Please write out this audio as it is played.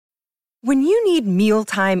When you need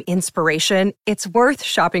mealtime inspiration, it's worth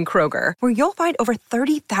shopping Kroger, where you'll find over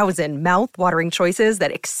 30,000 mouth-watering choices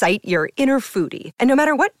that excite your inner foodie. And no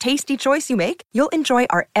matter what tasty choice you make, you'll enjoy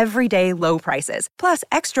our everyday low prices, plus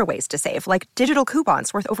extra ways to save, like digital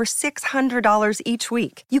coupons worth over $600 each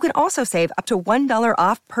week. You can also save up to $1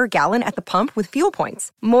 off per gallon at the pump with fuel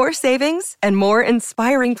points. More savings and more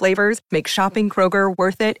inspiring flavors make shopping Kroger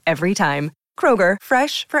worth it every time. Kroger,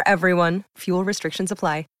 fresh for everyone. Fuel restrictions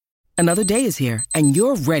apply. Another day is here, and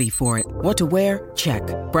you're ready for it. What to wear? Check.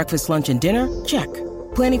 Breakfast, lunch, and dinner? Check.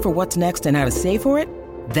 Planning for what's next and how to save for it?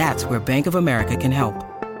 That's where Bank of America can help.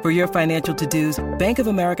 For your financial to-dos, Bank of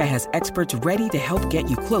America has experts ready to help get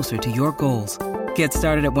you closer to your goals. Get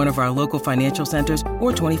started at one of our local financial centers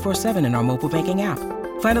or 24/7 in our mobile banking app.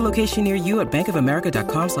 Find a location near you at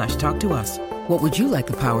bankofamerica.com/talktous. What would you like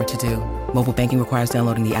the power to do? Mobile banking requires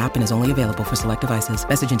downloading the app and is only available for select devices.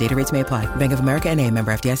 Message and data rates may apply. Bank of America N.A.,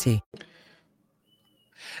 member FDIC.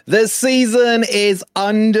 The season is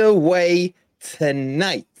underway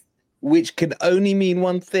tonight, which can only mean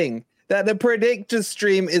one thing, that the Predictor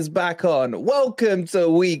stream is back on. Welcome to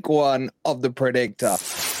week one of the Predictor.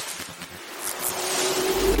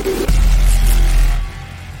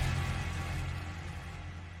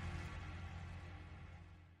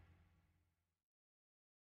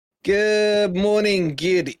 Good morning,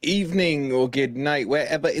 good evening, or good night,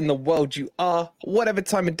 wherever in the world you are, whatever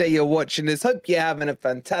time of day you're watching this. Hope you're having a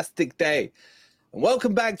fantastic day. And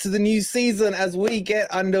welcome back to the new season as we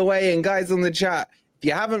get underway. And guys on the chat, if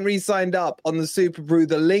you haven't re-signed up on the Super Brew,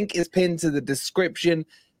 the link is pinned to the description.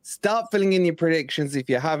 Start filling in your predictions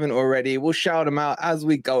if you haven't already. We'll shout them out as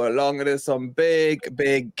we go along. And there's some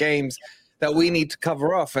big games that we need to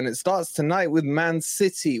cover off, and it starts tonight with Man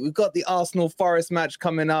City. We've got the Arsenal-Forest match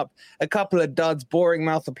coming up, a couple of duds, boring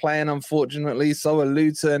mouth of playing, unfortunately, so are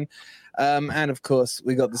Luton, and of course,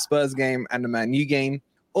 we got the Spurs game and the Man U game,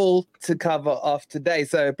 all to cover off today.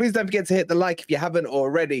 So please don't forget to hit the like if you haven't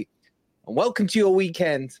already, and welcome to your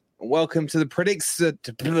weekend, and welcome to the Predictor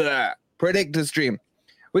stream.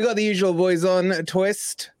 We got the usual boys on.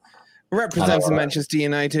 Twist, representing Manchester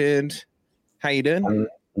United. How you doing?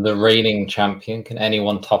 The reigning champion. Can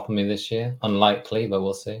anyone topple me this year? Unlikely, but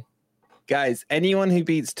we'll see. Guys, anyone who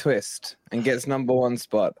beats Twist and gets number one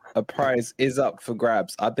spot, a prize is up for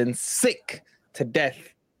grabs. I've been sick to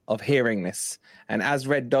death of hearing this. And as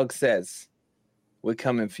Red Dog says, we're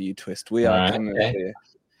coming for you, Twist. We are coming for you.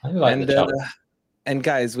 I like and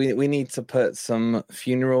guys, we need to put some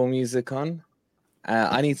funeral music on.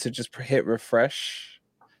 I need to just hit refresh.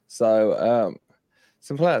 So,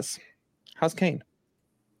 simple as. How's Kane?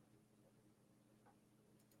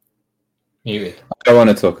 Muted. I don't want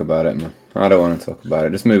to talk about it, man. I don't want to talk about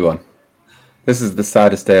it. Just move on. This is the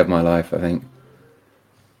saddest day of my life, I think.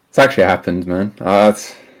 It's actually happened, man.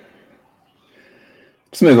 Just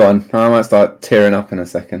move on. I might start tearing up in a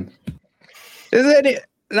second. Is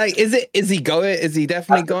he going? Is he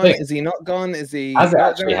definitely gone? Is he not gone? Is he? Has it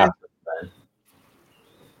actually happened,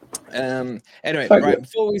 man? Anyway, right,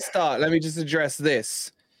 before we start, let me just address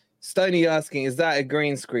this. Stoney asking, is that a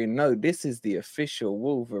green screen? No, this is the official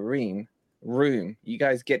Wolverine room. You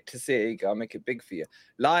guys get to see it. I'll make it big for you.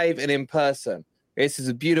 Live and in person. This is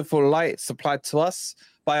a beautiful light supplied to us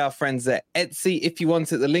by our friends at Etsy. If you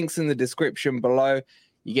want it, the link's in the description below.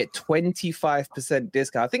 You get 25%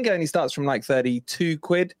 discount. I think it only starts from like 32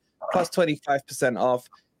 quid plus 25% off.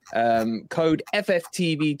 Code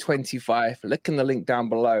FFTV25. Look in the link down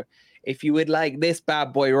below. If you would like this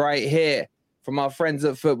bad boy right here from our friends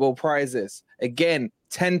at Football Prizes. Again,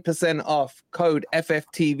 10% off. Code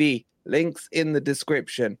FFTV. Links in the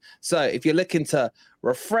description. So if you're looking to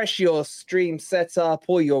refresh your stream setup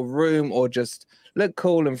or your room or just look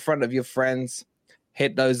cool in front of your friends,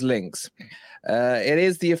 hit those links. It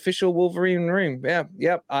is the official Wolverine room.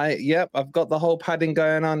 I've got the whole padding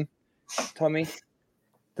going on, Tommy.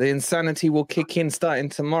 The insanity will kick in starting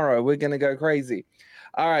tomorrow. We're going to go crazy.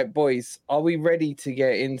 All right, boys, are we ready to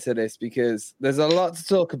get into this? Because there's a lot to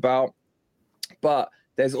talk about, but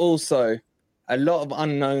there's also a lot of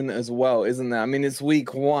unknown as well, isn't there? I mean, it's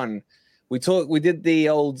week one. We did the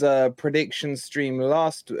old prediction stream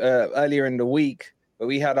earlier in the week, but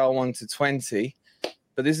we had our 1 to 20.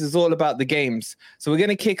 But this is all about the games. So we're going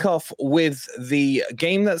to kick off with the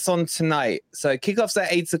game that's on tonight. So kickoff's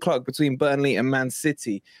at 8 o'clock between Burnley and Man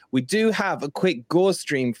City. We do have a quick gore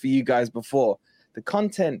stream for you guys before. The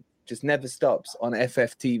content just never stops on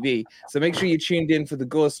FFTV. So make sure you're tuned in for the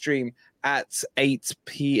gore stream at 7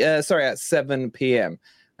 p.m.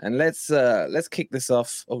 And let's kick this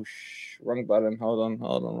off. Oh, wrong button. Hold on.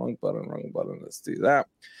 Wrong button. Let's do that.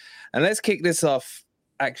 And let's kick this off.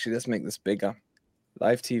 Actually, let's make this bigger.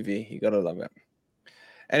 Live TV. You got to love it.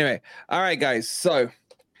 Anyway, all right, guys. So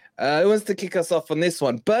who wants to kick us off on this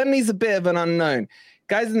one? Burnley's a bit of an unknown.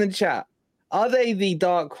 Guys in the chat, are they the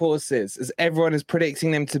dark horses, as everyone is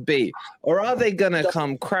predicting them to be? Or are they going to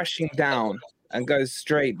come crashing down and go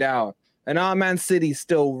straight down? And are Man City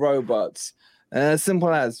still robots?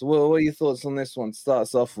 Simple as. What are your thoughts on this one?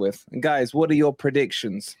 Starts off with. And guys, what are your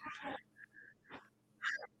predictions?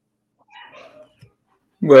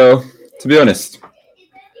 Well, to be honest,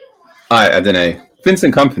 I don't know.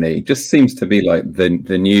 Vincent Kompany just seems to be like the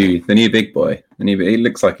new big boy. He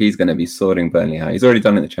looks like he's going to be sorting Burnley out. He's already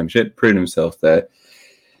done it in the Championship, proven himself there.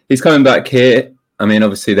 He's coming back here. I mean,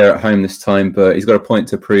 obviously they're at home this time, but he's got a point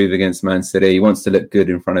to prove against Man City. He wants to look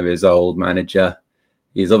good in front of his old manager.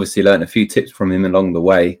 He's obviously learned a few tips from him along the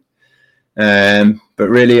way. But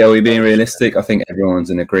really, are we being realistic? I think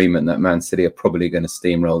everyone's in agreement that Man City are probably going to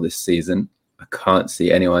steamroll this season. I can't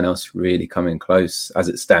see anyone else really coming close as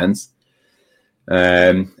it stands.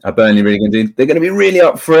 Are Burnley really going to do? They're going to be really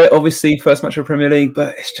up for it. Obviously, first match of Premier League,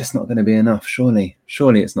 but it's just not going to be enough. Surely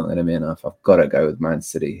it's not going to be enough. I've got to go with Man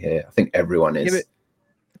City here. I think everyone is. Yeah,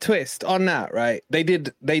 twist on that, right? They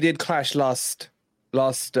did clash last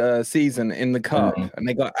season in the cup, and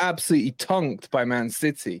they got absolutely tonked by Man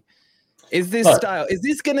City. Is this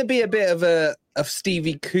going to be a bit of a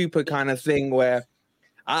Stevie Cooper kind of thing where?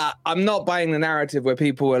 I'm not buying the narrative where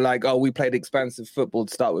people were like, oh, we played expansive football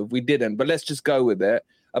to start with. We didn't, but let's just go with it.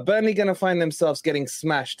 Are Burnley going to find themselves getting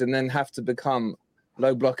smashed and then have to become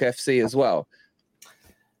low block FC as well?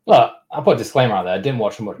 Look, I'll put a disclaimer out there. I didn't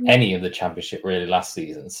watch any of the Championship really last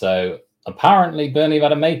season. So apparently Burnley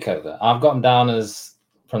have had a makeover. I've got them down as,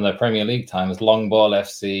 from the Premier League time, as long ball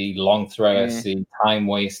FC, long throw FC, time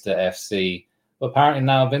waster FC. But apparently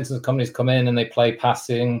now Vincent Kompany's come in and they play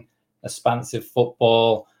passing, expansive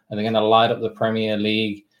football, and they're going to light up the Premier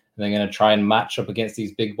League, and they're going to try and match up against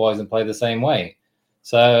these big boys and play the same way.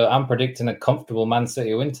 So I'm predicting a comfortable Man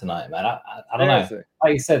City win tonight, man. I don't know.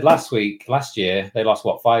 Like you said, last year, they lost,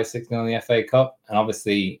 5-6 in the FA Cup, and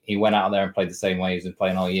obviously he went out there and played the same way he's been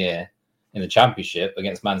playing all year in the Championship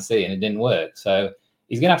against Man City, and it didn't work. So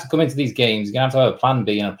he's going to have to come into these games. He's going to have a plan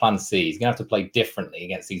B and a plan C. He's going to have to play differently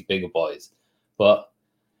against these bigger boys. But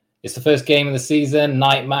it's the first game of the season,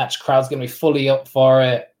 night match. Crowd's going to be fully up for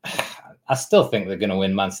it. I still think they're going to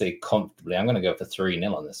win Man City comfortably. I'm going to go for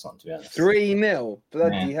 3-0 on this one, to be honest. 3-0?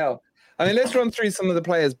 Bloody hell. I mean, let's run through some of the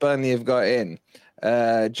players Burnley have got in.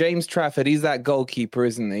 James Trafford, he's that goalkeeper,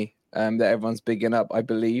 isn't he? That everyone's bigging up, I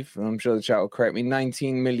believe. I'm sure the chat will correct me.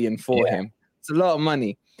 19 million for him. It's a lot of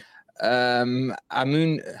money. Amdouni,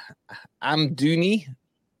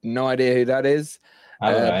 no idea who that is.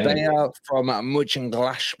 Bayer from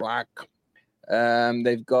Mönchengladbach.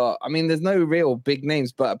 They've got, I mean, there's no real big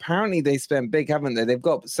names, but apparently they spent big, haven't they? They've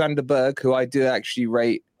got Sander Berg, who I do actually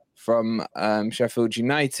rate from Sheffield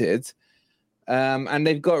United. And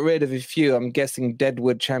they've got rid of a few, I'm guessing,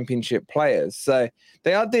 Deadwood Championship players. So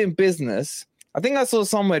they are doing business. I think I saw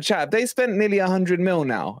somewhere chat. They spent nearly 100 mil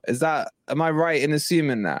now. Am I right in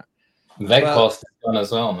assuming that? Veghorst is gone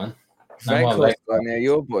as well, man. Veghorst gone, yeah,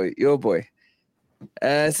 your boy.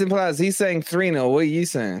 Simple as, he's saying 3-0. What are you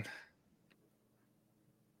saying?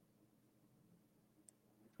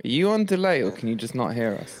 Are you on delay or can you just not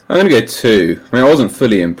hear us? I'm going to go 2. I mean, I wasn't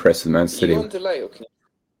fully impressed with Man City. Are you on delay or can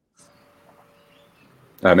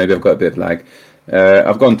you... maybe I've got a bit of lag.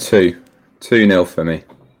 I've gone 2. 2-0 for me.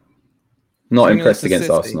 Not impressed against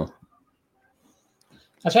City. Arsenal.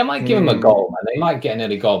 Actually, I might give them a goal, man. They might get an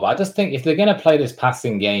early goal, but I just think if they're going to play this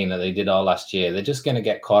passing game that they did all last year, they're just going to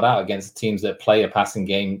get caught out against teams that play a passing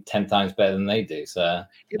game 10 times better than they do. So,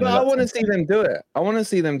 but I want to see them do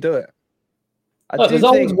it. Look, there's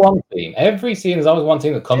always one team. Every season, there's always one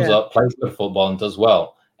team that comes up, plays good football, and does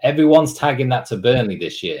well. Everyone's tagging that to Burnley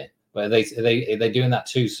this year, but they're doing that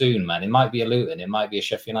too soon, man. It might be a Luton, it might be a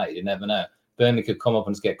Sheffield United. You never know. Burnley could come up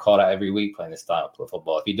and just get caught out every week playing this style of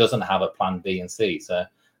football if he doesn't have a plan B and C. So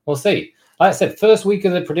we'll see. Like I said, first week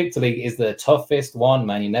of the Predictor League is the toughest one,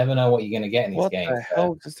 man. You never know what you're going to get in these games. What the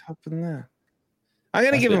hell just happened there? I'm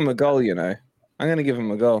going to give him a goal, you know. I'm going to give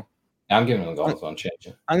him a goal. I'm giving him a goal as well. I'm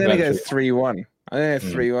changing. I'm going to go 3-1. I'm going to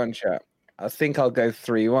go 3-1, chat. I think I'll go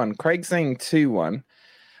 3-1. Craig's saying 2-1.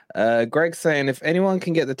 Greg's saying if anyone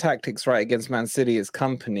can get the tactics right against Man City, it's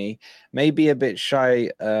Kompany. Maybe a bit shy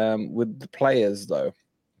with the players, though.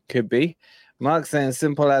 Could be. Mark saying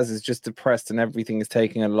simple as is just depressed and everything is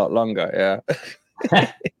taking a lot longer.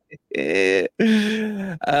 Yeah.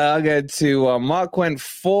 I'll go 2-1. Mark went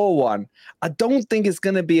 4-1. I don't think it's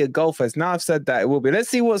going to be a goal fest. Now I've said that, it will be. Let's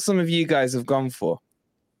see what some of you guys have gone for.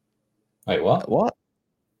 Wait, what? What?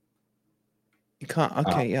 You can't.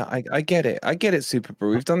 Okay, yeah, I get it. I get it, Super Brew.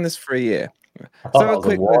 We've done this for a year. I thought that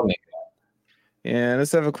was a warning. Yeah,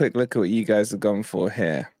 let's have a quick look at what you guys have gone for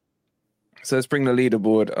here. So let's bring the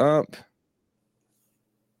leaderboard up.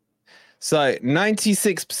 So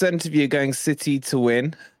 96% of you are going City to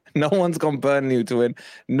win. No one's gone Burnley to win.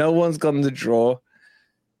 No one's gone the draw.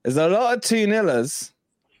 There's a lot of 2-0ers.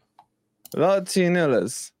 A lot of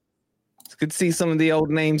 2-0ers. It's good to see some of the old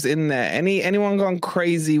names in there. Anyone gone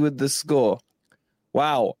crazy with the score?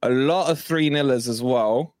 Wow, a lot of 3-0ers as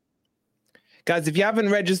well. Guys, if you haven't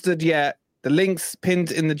registered yet, the link's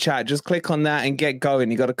pinned in the chat. Just click on that and get going.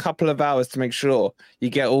 You got a couple of hours to make sure you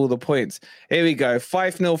get all the points. Here we go.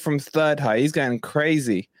 5-0 from Third High. He's going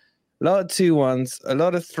crazy. A lot of 2-1s, a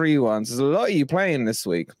lot of 3-1s. There's a lot of you playing this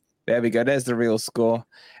week. There we go. There's the real score.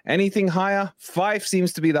 Anything higher? 5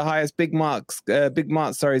 seems to be the highest. Big Mark,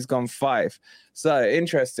 has gone 5. So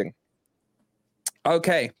interesting.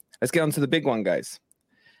 Okay, let's get on to the big one, guys.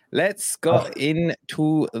 Let's go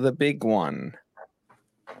into the big one.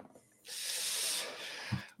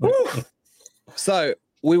 So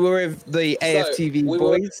we were with the AFTV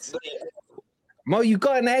boys. Mo, you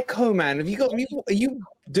got an echo, man. Have you got me? Are you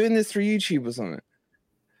doing this through YouTube or something?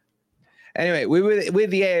 Anyway, we were with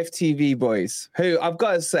the AFTV boys, who I've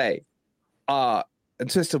got to say are, and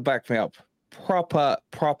Twister back me up,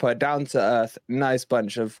 proper down to earth, nice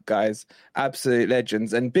bunch of guys, absolute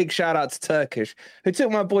legends. And big shout out to Turkish, who took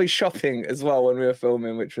my boy shopping as well when we were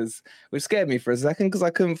filming, which scared me for a second because I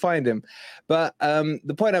couldn't find him. But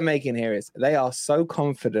the point I'm making here is they are so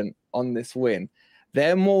confident on this win.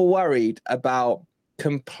 They're more worried about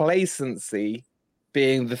complacency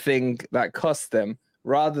being the thing that cost them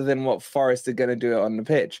rather than what Forest are going to do it on the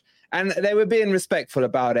pitch. And they were being respectful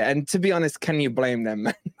about it. And to be honest, can you blame them?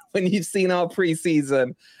 When you've seen our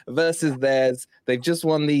preseason versus theirs, they've just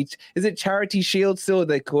won is it Charity Shield still?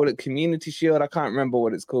 They call it Community Shield. I can't remember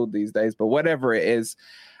what it's called these days, but whatever it is.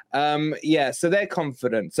 So they're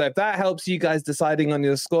confident. So if that helps you guys deciding on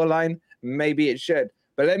your scoreline, maybe it should.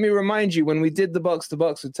 But let me remind you, when we did the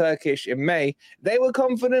box-to-box with Turkish in May, they were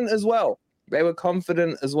confident as well.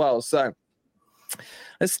 So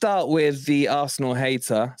let's start with the Arsenal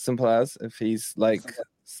hater, simple as, if he's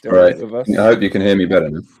still right with us. I hope you can hear me better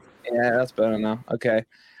now. Yeah, that's better now. Okay.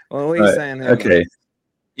 Well, what are you saying here? Okay.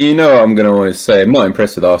 You know what I'm going to always say. I'm not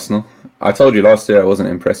impressed with Arsenal. I told you last year I wasn't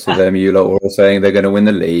impressed with them. You lot were all saying they're going to win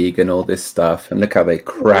the league and all this stuff. And look how they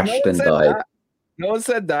crashed and died. No one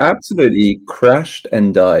said that. Absolutely crashed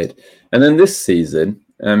and died. And then this season,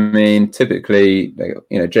 I mean, typically,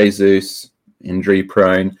 Jesus, injury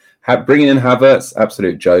prone. Bringing in Havertz,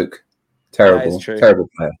 absolute joke. Terrible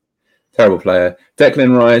player.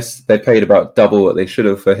 Declan Rice, they paid about double what they should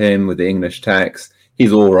have for him with the English tax.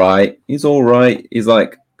 He's all right. He's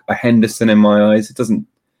like a Henderson in my eyes.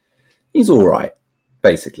 He's all right,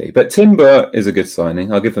 basically. But Timber is a good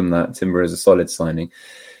signing. I'll give them that. Timber is a solid signing.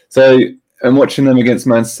 So, and watching them against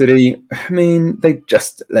Man City, I mean,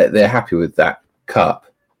 they're happy with that cup.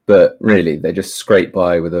 But really, they just scraped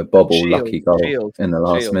by with a lucky goal in the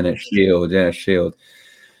last minute. Shield.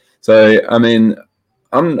 So, I mean,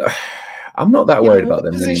 I'm not that worried about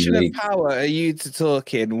them. What position of power are you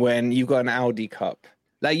talking when you got an Audi Cup?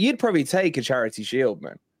 You'd probably take a Charity Shield,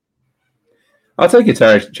 man. I'll take a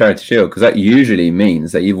Charity Shield because that usually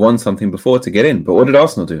means that you've won something before to get in. But what did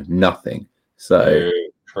Arsenal do? Nothing. So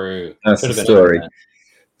true. That's the story.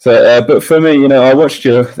 So, but for me, I watched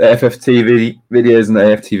the FFTV videos and the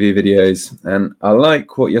AFTV videos, and I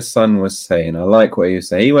like what your son was saying. I like what he was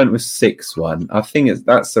saying. He went with 6-1. I think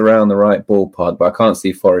that's around the right ballpark, but I can't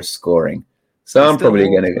see Forest scoring. So I'm probably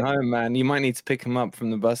going to go. Oh, man, you might need to pick him up from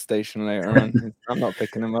the bus station later on. I'm not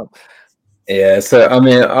picking him up. Yeah, so I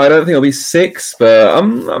mean, I don't think it'll be 6, but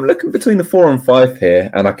I'm looking between the 4 and 5 here,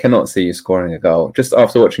 and I cannot see you scoring a goal. Just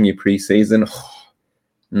after watching you pre-season,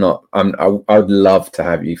 I'd love to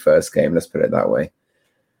have you first game. Let's put it that way.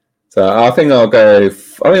 So I think I'll go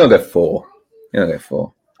 4. I'll go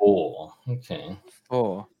 4. 4. Okay.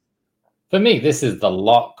 4. For me, this is the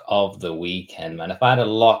lock of the weekend, man. If I had a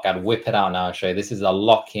lock, I'd whip it out now and show you. This is a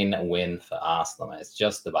lock-in win for Arsenal, man. It's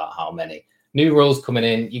just about how many. New rules coming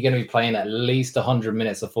in. You're going to be playing at least 100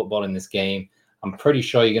 minutes of football in this game. I'm pretty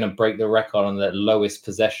sure you're going to break the record on the lowest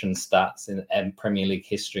possession stats in Premier League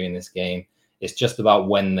history in this game. It's just about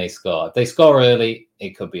when they score. If they score early,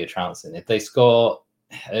 it could be a trouncing. If they score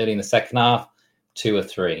early in the second half, 2 or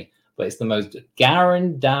 3. But it's the most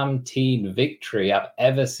guaranteed victory I've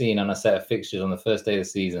ever seen on a set of fixtures on the first day of the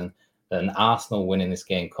season than Arsenal winning this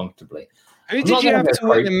game comfortably. Who did you have to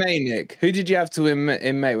win in May, Nick? Who did you have to win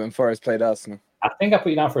in May when Forest played Arsenal? I think I put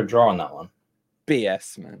you down for a draw on that one.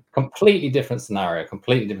 BS, man. Completely different scenario,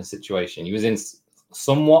 completely different situation. He was in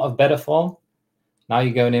somewhat of better form. Now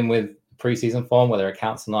you're going in with preseason form, whether it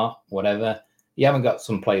counts or not, whatever. You haven't got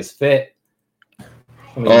some players fit.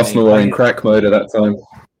 Arsenal were in crack mode at that time.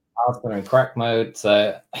 Arsenal are in crack mode.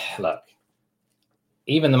 So, look,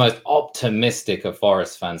 even the most optimistic of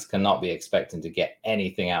Forest fans cannot be expecting to get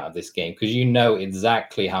anything out of this game because you know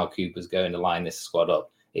exactly how Cooper's going to line this squad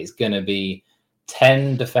up. It's going to be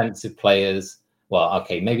 10 defensive players. Well,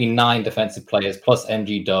 okay, maybe 9 defensive players plus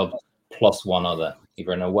MG Dub plus one other,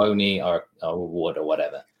 either an Awoni or Wood or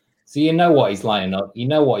whatever. So you know what he's lining up. You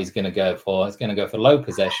know what he's going to go for. He's going to go for low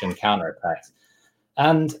possession, counter-attacks.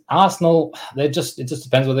 And Arsenal, it just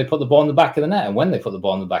depends whether they put the ball in the back of the net and when they put the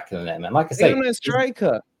ball in the back of the net, man. Like I say, they got no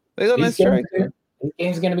striker. This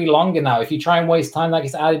game's going to be longer now. If you try and waste time like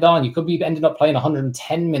it's added on, you could be ending up playing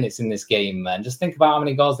 110 minutes in this game, man. Just think about how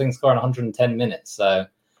many goals they can score in 110 minutes. So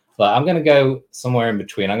I'm going to go somewhere in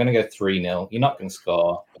between. I'm going to go 3-0. You're not going to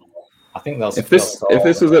score. I think they'll score. If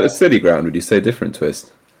this was at a City ground, would you say different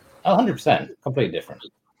twist? 100%. Completely different.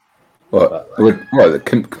 What? A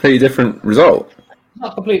completely different result?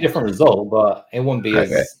 Not a completely different result, but it wouldn't be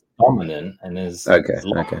as dominant and as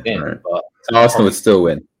locked in. Right. But so Arsenal would still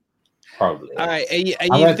win. Probably. All right. Are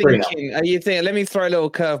you thinking? Let me throw a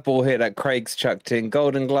little curveball here that Craig's chucked in.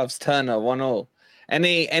 Golden Gloves Turner 1-1.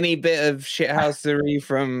 Any bit of shithousery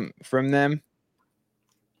from them?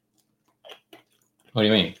 What do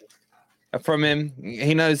you mean? From him,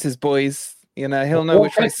 he knows his boys. You know, he'll know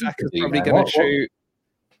which way Saka's probably going to shoot.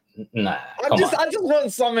 Nah, I just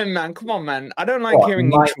want something, man. Come on, man. I don't like hearing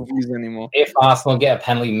neutral views anymore. If Arsenal get a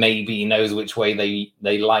penalty, maybe he knows which way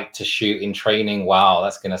they like to shoot in training. Wow,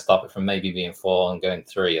 that's going to stop it from maybe being 4 and going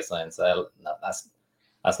 3 or something. So no, that's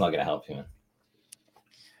not going to help you,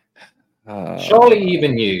 man. Surely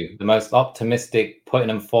even you, the most optimistic, putting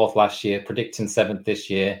them 4th last year, predicting 7th this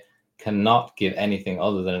year, cannot give anything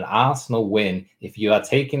other than an Arsenal win if you are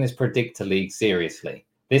taking this Predictor League seriously.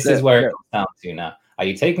 This is where it comes down to now. Are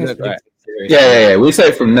you taking this Predictor seriously? Yeah. We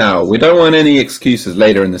say from now. We don't want any excuses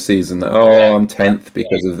later in the season that, I'm 10th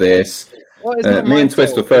because of this. Me and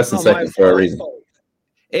Twist were 1st and 2nd for a reason.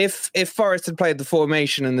 If Forest had played the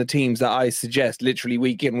formation and the teams that I suggest literally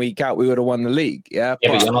week in, week out, we would have won the league. Yeah,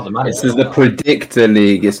 but you're not the manager. This is the Predictor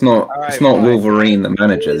League. It's not Wolverine, the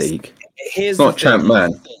manager league. It's not Champ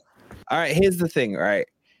Man. All right, here's the thing, right?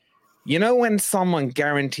 You know when someone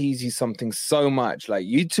guarantees you something so much, like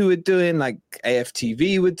you two are doing, like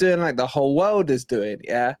AFTV were doing, like the whole world is doing,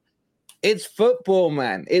 yeah? It's football,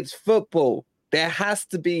 man. It's football. There has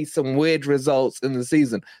to be some weird results in the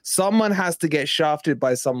season. Someone has to get shafted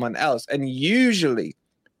by someone else. And usually,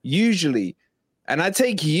 and I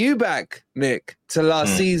take you back, Nick, to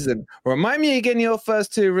last season. Remind me again your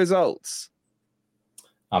first 2 results.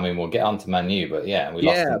 I mean, we'll get on to Man U, but yeah, we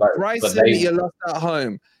lost them both. Brighton, you lost at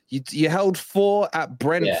home. You held 4 at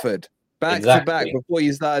Brentford, back to back, before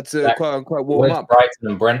you started to quote unquote warm up. Brighton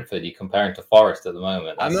and Brentford, you're comparing to Forest at the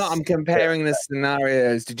moment. I'm comparing the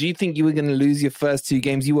scenarios. Did you think you were going to lose your first 2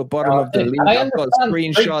 games? You were bottom of the league. I've got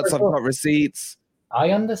screenshots. I've got receipts.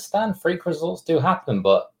 I understand freak results do happen,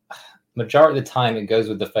 but majority of the time it goes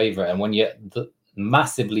with the favourite. And when you're the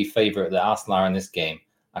massively favourite that Arsenal are in this game,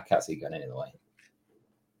 I can't see going any other way.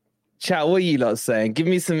 Chat, what are you lot saying? Give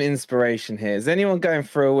me some inspiration here. Is anyone going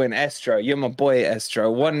for a win? Estro, you're my boy,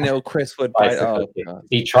 Estro. 1-0 Chris Wood.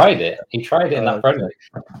 He tried it. He tried it in that friendly.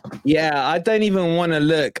 Yeah, I don't even want to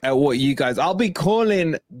look at what you guys... I'll be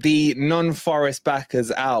calling the non-Forest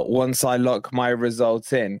backers out once I lock my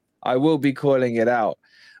results in. I will be calling it out.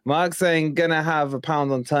 Mark saying, gonna have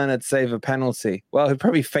 £1 on Turner to save a penalty. Well, he'll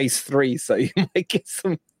probably face 3, so you might get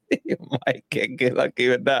some... You might get lucky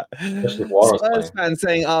with that. Spurs fan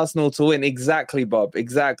saying Arsenal to win. Exactly, Bob.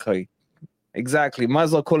 Exactly. Might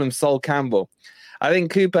as well call him Sol Campbell. I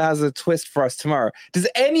think Cooper has a twist for us tomorrow. Does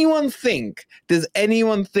anyone think,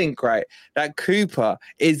 right, that Cooper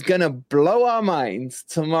is going to blow our minds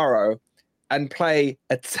tomorrow and play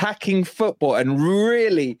attacking football and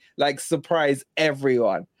really, surprise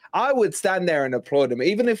everyone? I would stand there and applaud him,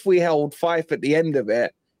 even if we held 5 at the end of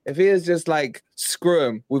it. If he is just screw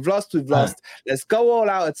him, we've lost. Let's go all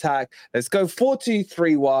out attack. Let's go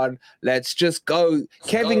 4-2-3-1. Let's just go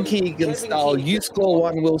Kevin Keegan style. You score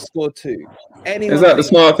 1, we'll score 2. Is that the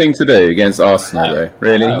smart thing to do against Arsenal, though?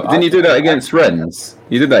 Really? Didn't you do that against Rennes?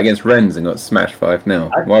 You did that against Rennes and got smashed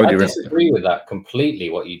 5-0. Why would you risk it? I disagree with that completely,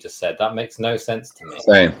 what you just said. That makes no sense to me.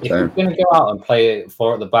 Same. If you're going to go out and play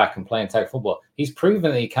 4 at the back and play attack football, he's proven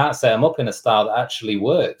that he can't set him up in a style that actually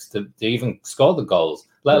works to even score the goals.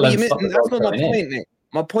 That's not my point, Nick.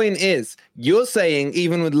 My point is, you're saying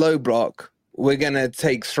even with low block, we're going to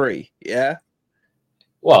take 3, yeah?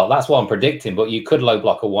 Well, that's what I'm predicting, but you could low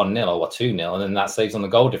block a 1-0 or 2-0, and then that saves on the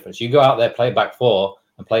goal difference. You go out there, play back four,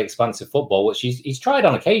 and play expansive football, which he's tried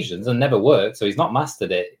on occasions and never worked, so he's not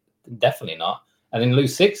mastered it. Definitely not. And then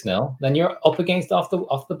lose 6-0, then you're up against off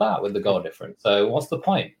the bat with the goal difference. So what's the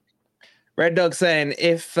point? Red Dog saying,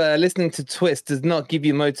 if listening to Twist does not give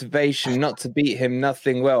you motivation not to beat him,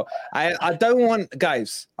 nothing will. I don't want,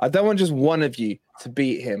 guys, I don't want just one of you to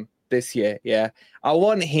beat him this year, yeah? I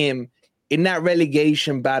want him in that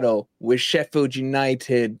relegation battle with Sheffield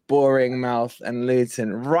United, Bournemouth, and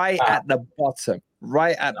Luton, right at the bottom.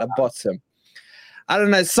 I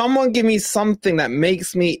don't know. Someone give me something that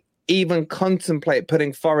makes me even contemplate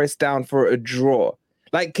putting Forest down for a draw.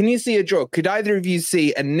 Like, can you see a draw? Could either of you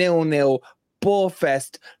see a 0-0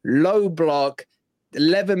 bore-fest, low block,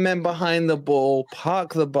 11 men behind the ball,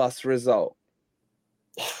 park the bus result?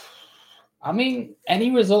 I mean,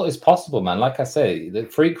 any result is possible, man. Like I say, the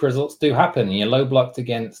freak results do happen. You're low blocked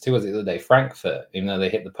against, who was it the other day? Frankfurt, even though they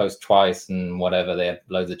hit the post twice and whatever, they had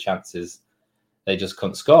loads of chances. They just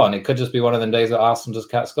couldn't score. And it could just be one of them days where Arsenal just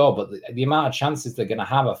can't score. But the amount of chances they're going to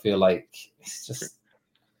have, I feel like, it's just,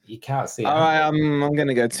 you can't see it. All right, I'm going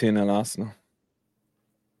to go 2-0 Arsenal.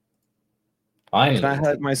 Finally. Can I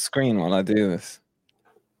hurt my screen while I do this?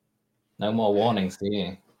 No more warnings to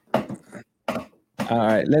you. All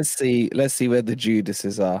right, let's see where the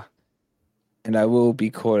Judases are. And I will be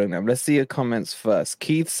calling them. Let's see your comments first.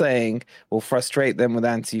 Keith saying we'll frustrate them with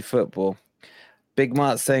anti-football. Big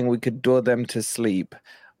Mark saying we could dore them to sleep.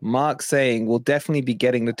 Mark saying we'll definitely be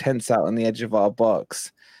getting the tents out on the edge of our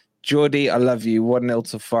box. Geordie, I love you. 1-0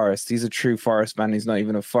 to Forest. He's a true Forest man. He's not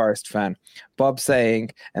even a Forest fan. Bob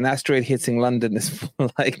saying an asteroid hitting London is more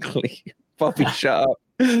likely. Bobby, shut up.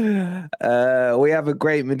 We have a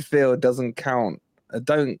great midfield. Doesn't count.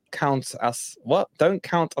 Don't count us. What? Don't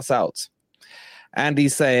count us out.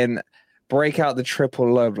 Andy's saying break out the triple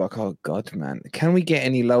low block. Oh, God, man. Can we get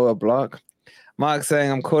any lower block? Mark saying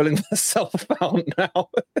I'm calling myself out now.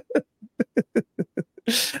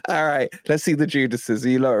 All right. Let's see the Judases. Are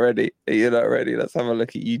you not ready? Let's have a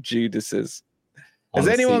look at you Judases. Has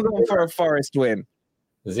anyone gone for a Forest win?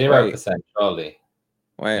 0%, surely.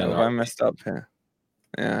 Wait, have I messed up here?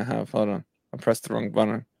 Yeah, I have. Hold on. I pressed the wrong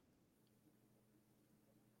button.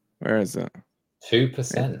 Where is it?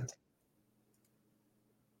 2%. Yeah.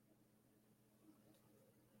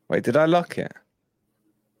 Wait, did I lock it?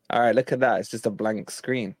 All right, look at that. It's just a blank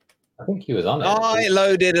screen. I think he was on it. Oh, it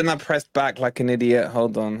loaded and I pressed back like an idiot.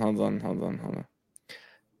 Hold on.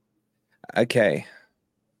 Okay.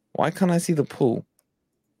 Why can't I see the pool?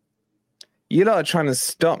 You lot are trying to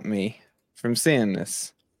stop me from seeing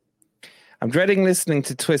this. I'm dreading listening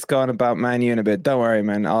to Twist go on about Man U in a bit. Don't worry,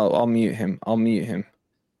 man. I'll mute him.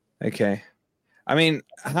 Okay. I mean,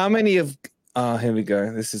 how many of... Oh, here we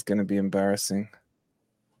go. This is going to be embarrassing.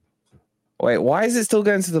 Wait, why is it still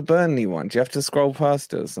going to the Burnley one? Do you have to scroll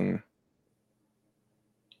past it or something?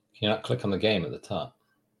 Can you not click on the game at the top?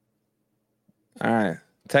 All right.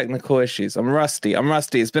 Technical issues. I'm rusty.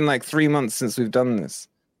 It's been like 3 months since we've done this.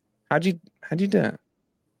 How'd you do it?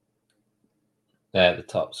 There at the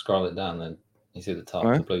top. Scroll it down then. You see the top.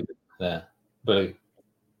 What? The blue. There. Blue.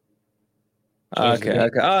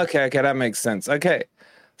 Okay. That makes sense. Okay.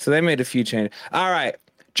 So they made a few changes. All right.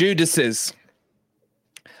 Judases.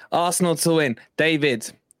 Arsenal to win.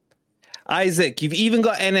 David. Isaac, you've even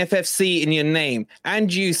got NFFC in your name.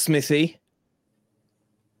 And you, Smithy.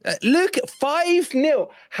 Look, 5-0.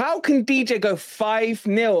 How can DJ go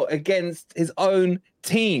 5-0 against his own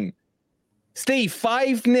team? Steve,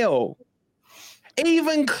 5-0.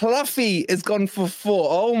 Even Cluffy has gone for 4.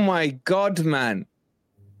 Oh, my God, man.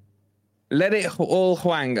 Let it all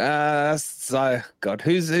hwang. God,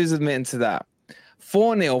 who's admitting to that?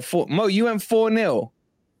 4-0. Mo, you went 4-0.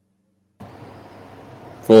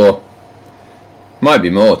 4. Might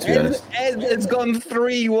be more, to be honest. Ed has gone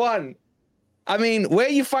 3-1. I mean, where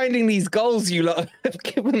are you finding these goals you lot have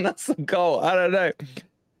given us a goal? I don't know.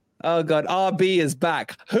 Oh, God. RB is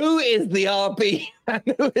back. Who is the RB?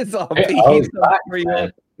 Who is RB? He's back,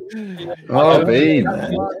 man. RB,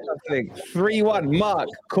 man. 3-1. Mark,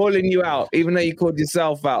 calling you out, even though you called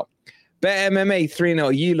yourself out. Bet MMA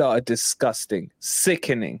 3-0. You lot are disgusting.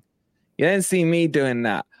 Sickening. You didn't see me doing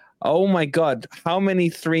that. Oh, my God. How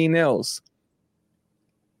many 3-0s?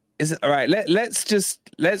 Is it all right? Let's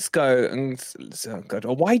go. Oh God,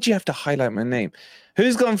 why do you have to highlight my name?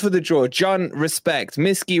 Who's gone for the draw? John, respect.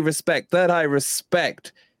 Miski, respect. Third Eye,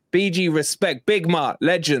 respect. BG, respect. Big Mart,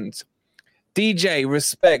 legend. DJ,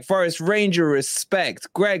 respect. Forest Ranger,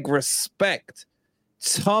 respect. Greg, respect.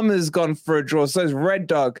 Tom has gone for a draw. So is Red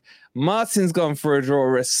Dog. Martin's gone for a draw.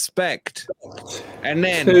 Respect. And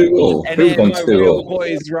then, my real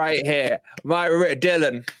boys right here.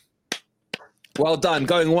 Dylan. Well done.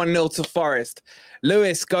 Going 1-0 to Forest.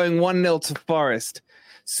 Lewis going 1-0 to Forest.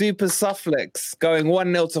 Super Sufflex going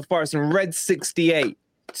 1-0 to Forest. And Red 68.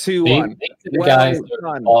 2-1. The guys at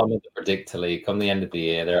the bottom of the Predictor League come the end of the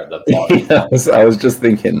year. They're at the bottom. I was just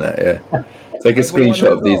thinking that. Yeah, take a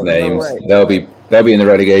screenshot of these names. They'll be in the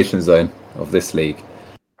relegation zone of this league.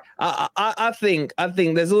 I think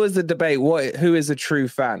there's always a debate. Who is a true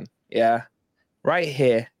fan? Yeah, right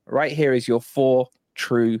here is your 4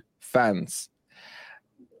 true fans.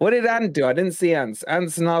 What did Ant do? I didn't see Ant.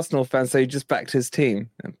 Ant's an Arsenal fan, so he just backed his team.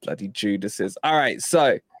 And bloody Judas is. All right,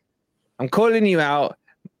 so I'm calling you out.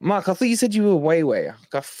 Mark, I thought you said you were way.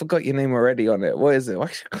 I forgot your name already on it. What is it? Why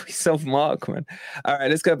should you call yourself Mark, man? All right,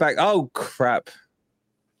 let's go back. Oh, crap.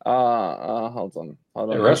 Hold on.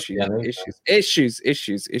 Issues.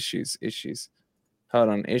 Hold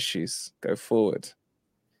on, issues. Go forward.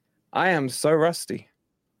 I am so rusty.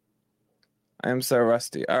 All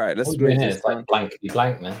right, let's move this. It's like blankety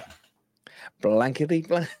blank, man. Blankety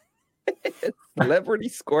blank. Celebrity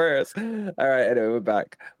squares. All right, anyway, we're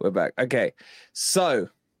back. Okay, so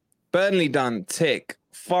Burnley done, tick.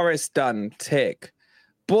 Forest done, tick.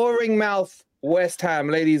 Boring Mouth West Ham,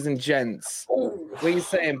 ladies and gents. What are you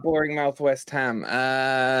saying, Boring Mouth West Ham?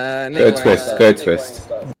 Go twist.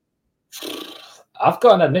 I've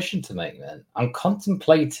got an admission to make, man. I'm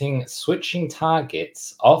contemplating switching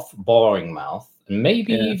targets off Boring Mouth, and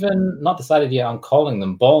maybe even not decided yet on calling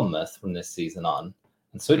them Bournemouth from this season on,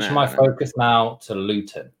 and switching my focus now to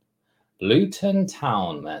Luton. Luton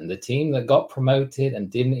Town, man, the team that got promoted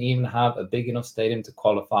and didn't even have a big enough stadium to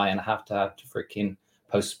qualify and have to freaking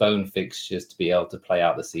postpone fixtures to be able to play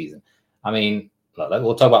out the season. I mean,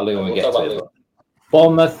 we'll talk about Luton when we get to it.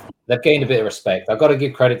 Bournemouth, they've gained a bit of respect. I've got to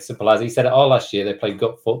give credit to Palazzi. He said it all last year. They played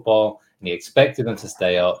good football, and he expected them to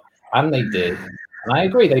stay up, and they did. And I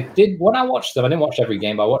agree. They did. When I watched them, I didn't watch every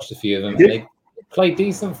game, but I watched a few of them, and they played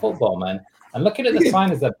decent football, man. And looking at the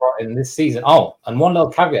signings they brought in this season. Oh, and one little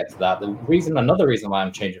caveat to that. Another reason why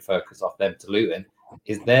I'm changing focus off them to Luton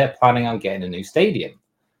is they're planning on getting a new stadium.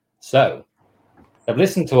 So they've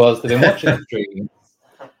listened to us. They've been watching the streams.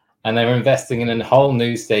 And they're investing in a whole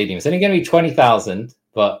new stadium. It's only going to be 20,000,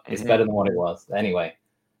 but it's better than what it was. Anyway,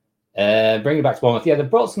 bring it back to Bournemouth. Yeah, they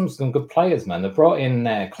brought some good players, man. They brought in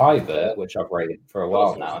Cliver, which I've rated for a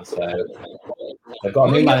while now. And so they've got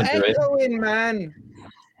a new manager in. Man.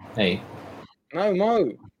 Hey. No,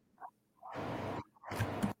 Mo.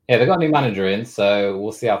 Yeah, they've got a new manager in, so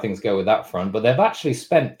we'll see how things go with that front. But they've actually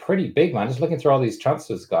spent pretty big, man. Just looking through all these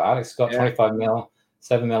transfers, Alex got 25 mil.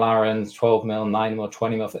 7 mil Aaron's, 12 mil, 9 mil,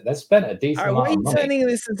 20 mil. They've spent a decent amount of money. Why are you turning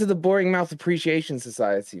this into the Boring Mouth Appreciation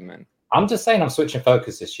Society, man? I'm just saying I'm switching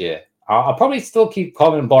focus this year. I'll probably still keep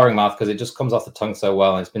calling him Boring Mouth because it just comes off the tongue so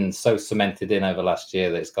well, and it's been so cemented in over last year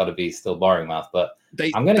that it's got to be still Boring Mouth. But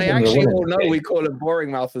I'm going to give him the winner. All know we call him Boring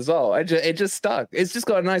Mouth as well. It just stuck. It's just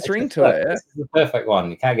got a nice ring to it. Yeah? This is the perfect one.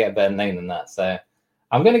 You can't get a better name than that. So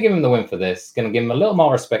I'm going to give him the win for this. Going to give him a little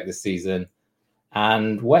more respect this season.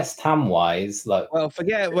 And West Ham wise, well,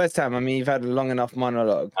 forget West Ham. I mean, you've had a long enough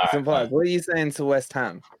monologue. Right. What are you saying to West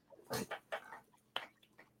Ham?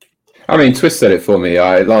 I mean, Twist said it for me.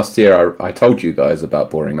 Last year I told you guys about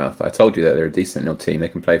Boring Mouth. I told you that they're a decent little team. They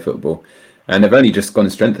can play football, and they've only just gone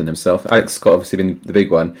and strengthened themselves. Alex Scott obviously been the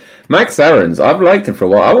big one. Max Aarons, I've liked him for a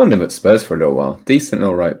while. I wanted him at Spurs for a little while. Decent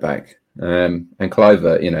little right back. And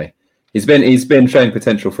Cliver, he's been showing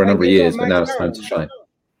potential for a number of years, but now it's time to shine.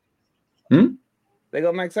 They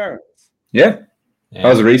got Max Aarons. Yeah. That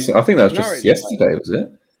was a recent. I think that was just yesterday, was it?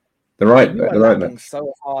 The right back.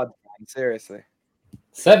 So hard, man. Seriously.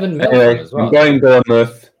 7 million as well. I'm going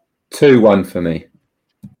Bournemouth 2-1 for me.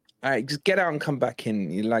 All right, just get out and come back in.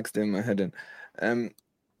 He likes doing my head in.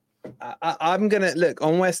 I'm gonna look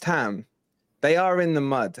on West Ham. They are in the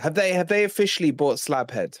mud. Have they officially bought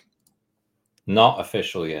Slabhead? Not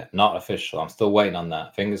official yet. Not official. I'm still waiting on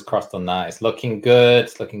that. Fingers crossed on that. It's looking good.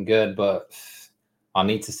 But I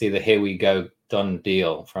need to see the here we go done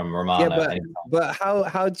deal from Romano. Yeah, but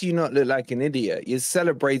how do you not look like an idiot? You're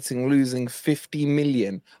celebrating losing 50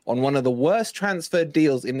 million on one of the worst transfer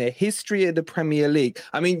deals in the history of the Premier League.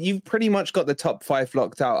 I mean, you've pretty much got the top 5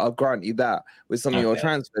 locked out. I'll grant you that with some of your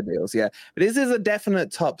transfer deals. Yeah, but this is a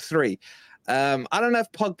definite top 3. I don't know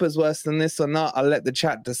if Pogba's worse than this or not. I'll let the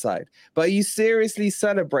chat decide. But are you seriously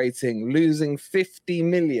celebrating losing 50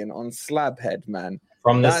 million on Slabhead, man?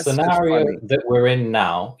 From the scenario that we're in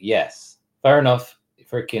now, yes. Fair enough.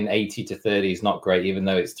 Freaking 80 to 30 is not great, even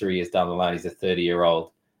though it's 3 years down the line. He's a 30-year-old.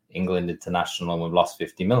 England international and we've lost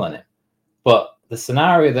 50 mil on it. But the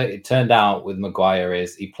scenario that it turned out with Maguire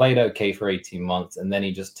is he played okay for 18 months and then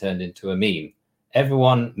he just turned into a meme.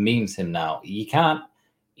 Everyone memes him now. You can't,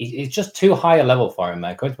 it's just too high a level for him,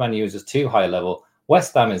 man. Coming to Man U is just too high a level.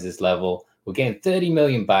 West Ham is this level. We're getting 30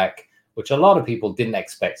 million back, which a lot of people didn't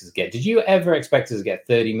expect us to get. Did you ever expect us to get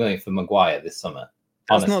 30 million for Maguire this summer?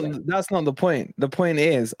 That's not the point. The point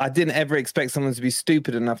is, I didn't ever expect someone to be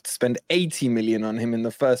stupid enough to spend 80 million on him in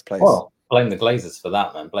the first place. Well, blame the Glazers for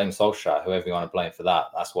that, man. Blame Solskjaer, whoever you want to blame for that.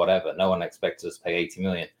 That's whatever. No one expected us to pay 80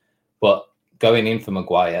 million. But going in for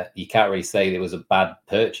Maguire, you can't really say it was a bad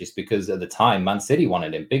purchase because at the time, Man City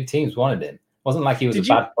wanted him. Big teams wanted him. It wasn't like he was a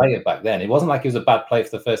bad player back then. It wasn't like he was a bad player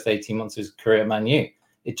for the first 18 months of his career at Man U.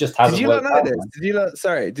 It just hasn't worked out.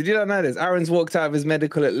 Did you not know this? Aaron's walked out of his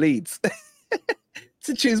medical at Leeds.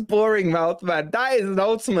 To choose boring mouth, man. That is an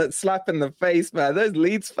ultimate slap in the face, man. Those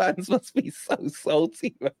Leeds fans must be so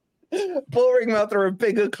salty, man. Boring mouth are a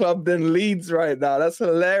bigger club than Leeds right now. That's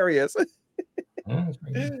hilarious.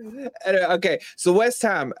 Anyway, okay, so West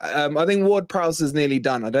Ham. I think Ward-Prowse is nearly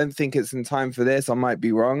done. I don't think it's in time for this. I might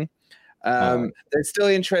be wrong. They're still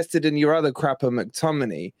interested in your other crapper,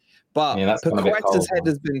 McTominay. But Paqueta's head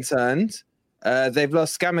has been turned. They've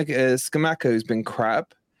lost Scamacca, who's been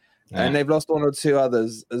crap. And they've lost one or two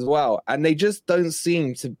others as well. And they just don't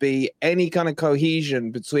seem to be any kind of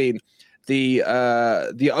cohesion between the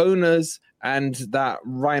owners and that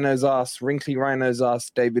wrinkly rhino's ass,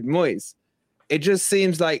 David Moyes. It just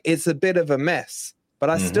seems like it's a bit of a mess. But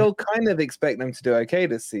I still kind of expect them to do okay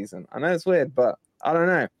this season. I know it's weird, but I don't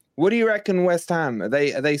know. What do you reckon, West Ham? Are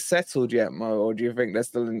they settled yet, Mo? Or do you think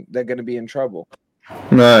they're going to be in trouble?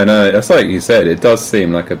 No, that's like you said. It does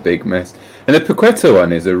seem like a big mess. And the Paqueta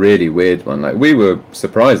one is a really weird one. Like, we were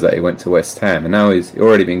surprised that he went to West Ham, and now he's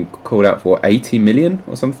already been called out for 80 million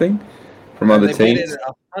or something from other teams.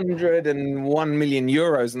 101 million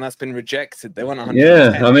euros, and that's been rejected. They want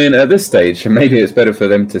 110. Yeah, I mean, at this stage, maybe it's better for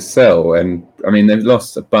them to sell. And I mean, they've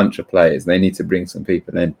lost a bunch of players. They need to bring some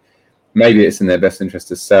people in. Maybe it's in their best interest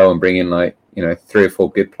to sell and bring in 3 or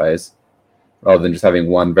 4 good players, rather than just having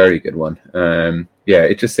one very good one. Yeah,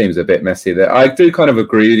 it just seems a bit messy there. I do kind of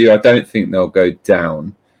agree with you. I don't think they'll go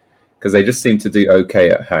down because they just seem to do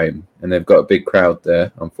okay at home. And they've got a big crowd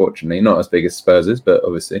there, unfortunately. Not as big as Spurs' but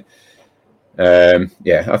obviously.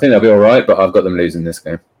 Yeah, I think they'll be all right, but I've got them losing this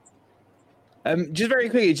game. Just very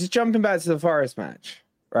quickly, just jumping back to the Forest match,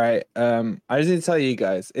 right? I just need to tell you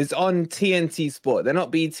guys, it's on TNT Sport. They're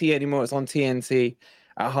not BT anymore. It's on TNT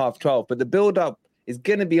at 12:30. But the build-up is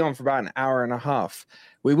going to be on for about an hour and a half.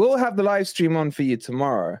 We will have the live stream on for you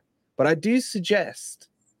tomorrow, but I do suggest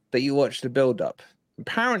that you watch the build-up.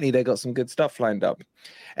 Apparently, they got some good stuff lined up.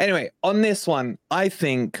 Anyway, on this one, I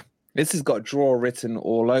think this has got draw written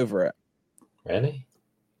all over it. Really?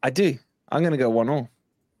 I do. I'm going to go 1-1.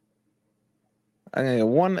 I'm going to go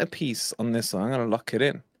 1 apiece on this one. I'm going to lock it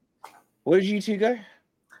in. Where did you two go?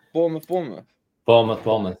 Bournemouth.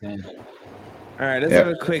 Bournemouth, yeah. All right, let's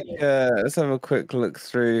have a quick look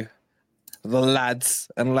through the lads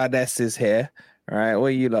and ladesses here. All right, where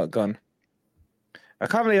you lot gone? I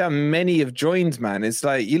can't believe how many have joined, man. It's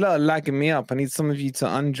like you lot are lagging me up. I need some of you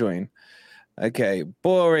to unjoin. Okay,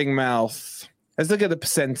 boring mouth. Let's look at the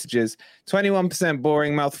percentages. 21%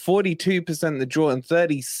 boring mouth, 42% the draw, and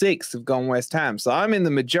 36 have gone West Ham. So I'm in the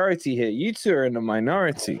majority here. You two are in the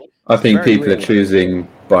minority. I think people are choosing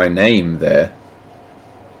by name there.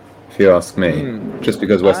 If you ask me, just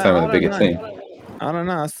because West Ham are the bigger team. I don't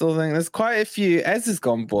know. I still think there's quite a few. Ez has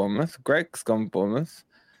gone Bournemouth. Greg's gone Bournemouth.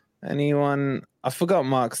 Anyone? I forgot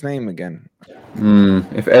Mark's name again.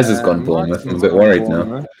 If Ez has gone Bournemouth, I'm a bit worried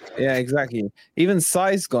now. Yeah, exactly. Even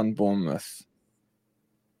Sai's gone Bournemouth.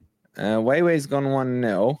 Weiwei's gone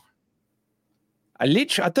 1-0.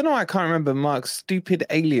 I don't know. I can't remember Mark's stupid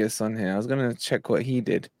alias on here. I was going to check what he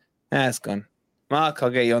did. It's gone. Mark, I'll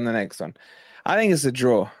get you on the next one. I think it's a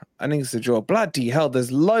draw. Bloody hell,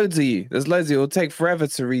 there's loads of you. It'll take forever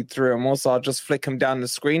to read through them. Also, I'll just flick them down the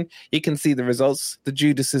screen. You can see the results. The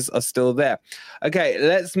Judases are still there. Okay,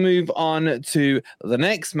 let's move on to the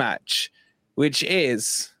next match, which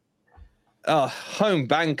is home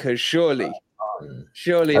bankers, surely.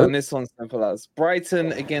 On this one, simple as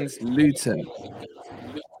Brighton against Luton.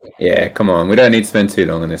 Yeah, come on. We don't need to spend too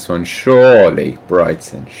long on this one. Surely,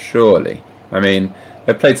 Brighton. Surely. I mean,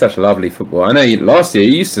 they played such lovely football. I know last year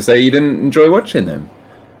you used to say you didn't enjoy watching them.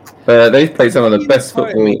 But they've played some of the best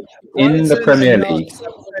football in the Premier League.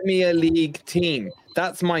 Premier League team.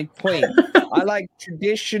 That's my point. I like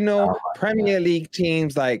traditional Premier League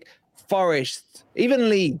teams like Forest, even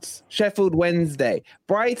Leeds, Sheffield Wednesday.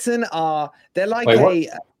 Brighton they're like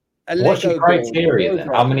What's your criteria then?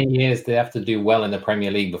 Goal. How many years do they have to do well in the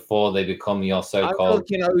Premier League before they become your so-called? I'm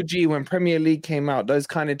talking OG. When Premier League came out, those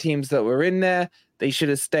kind of teams that were in there, they should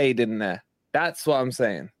have stayed in there. That's what I'm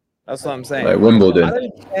saying. That's what I'm saying. Like Wimbledon. I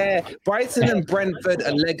don't care. Brighton and Brentford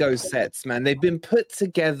are Lego sets, man. They've been put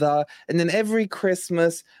together, and then every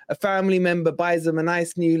Christmas, a family member buys them a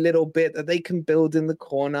nice new little bit that they can build in the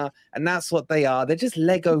corner, and that's what they are. They're just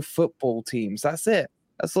Lego football teams. That's it.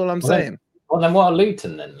 That's all I'm saying. Well, then what are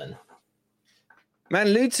Luton then, man? Man,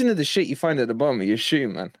 Luton are the shit you find at the bottom of your shoe,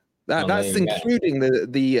 man. That's including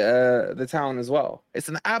the town as well. It's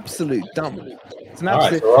an absolute dump. It's an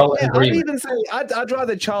absolute. I'd even say I'd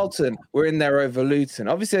rather Charlton were in there over Luton.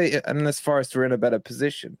 Obviously, unless Forest were in a better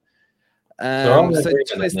position. So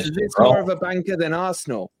Twist, is this more of a banker than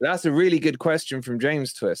Arsenal? That's a really good question from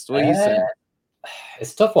James Twist. What do you think?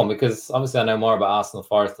 It's a tough one because obviously I know more about Arsenal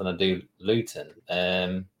Forest than I do Luton.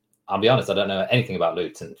 I'll be honest, I don't know anything about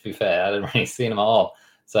Luton. To be fair, I didn't really see them at all.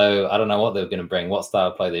 So I don't know what they're going to bring, what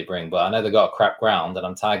style of play they bring. But I know they've got a crap ground, and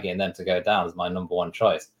I'm targeting them to go down as my number one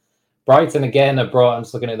choice. Brighton, again, I'm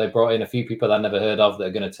just looking at they brought in a few people that I never heard of that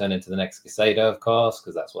are going to turn into the next Caicedo, of course,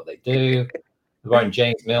 because that's what they do. They brought in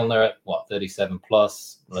James Milner at, 37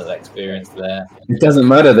 plus, a lot of experience there. It doesn't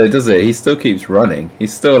matter, though, does it? He still keeps running.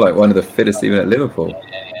 He's still like one of the fittest even at Liverpool.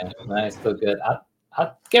 Yeah. No, he's still good.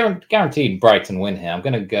 I guaranteed Brighton win here. I'm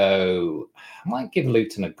going to go... I might give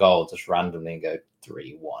Luton a goal just randomly and go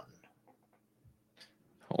 3-1.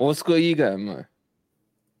 What score are you going, Mo?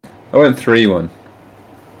 I went 3-1.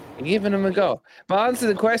 You're giving them a goal. But answer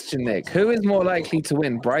the question, Nick. Who is more likely to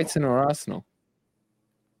win, Brighton or Arsenal?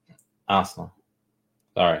 Arsenal.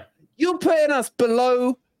 Sorry. You're putting us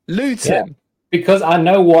below Luton. Yeah, because I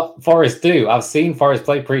know what Forest do. I've seen Forest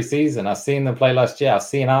play pre-season. I've seen them play last year. I've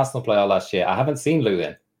seen Arsenal play all last year. I haven't seen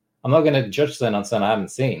Luton. I'm not going to judge them on something I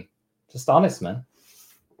haven't seen. Just honest, man.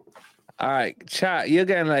 All right, chat. You're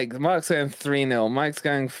going like Mark's going 3-0. Mike's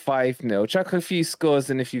going 5-0. Chuck a few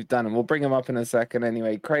scores in if you've done them. We'll bring them up in a second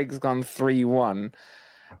anyway. Craig's gone 3-1.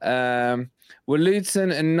 Were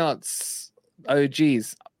Luton and Notts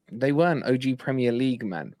OGs? They weren't OG Premier League,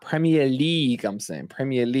 man. Premier League, I'm saying.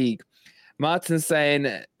 Premier League. Martin's saying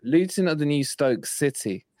Luton are the new Stoke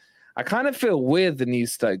City. I kind of feel we're the new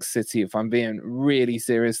Stoke City, if I'm being really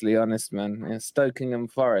seriously honest, man. Yeah, Stokingham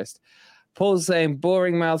Forest. Paul's saying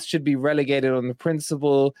boring mouths should be relegated on the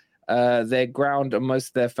principle. Their ground and most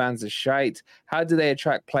of their fans are shite. How do they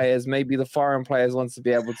attract players? Maybe the foreign players want to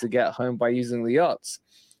be able to get home by using the yachts.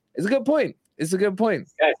 It's a good point. It's a good point.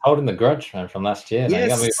 Yeah, holding the grudge, man, from last year.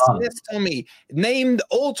 Yes, yes, Tommy. Named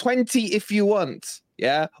all 20 if you want.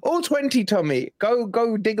 Yeah, all 20, Tommy.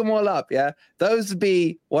 Go dig them all up, yeah? Those would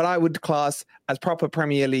be what I would class as proper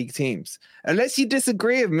Premier League teams. Unless you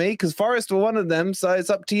disagree with me, because Forest were one of them, so it's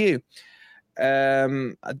up to you. I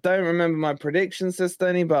don't remember my predictions, says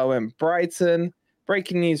Stoney, but I went Brighton.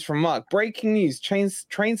 Breaking news from Mark. Breaking news. Train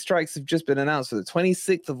strikes have just been announced for the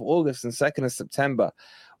 26th of August and 2nd of September.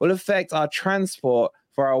 Will affect our transport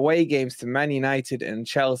for our away games to Man United and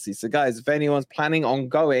Chelsea. So, guys, if anyone's planning on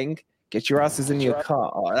going, get your asses in your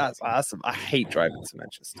car. Oh, that's awesome. I hate driving to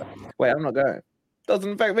Manchester. Wait, I'm not going.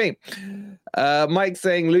 Doesn't affect me. Mike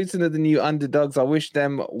saying Luton are the new underdogs. I wish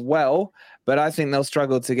them well, but I think they'll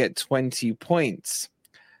struggle to get 20 points.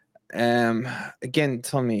 Again,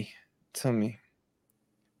 Tommy.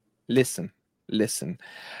 Listen.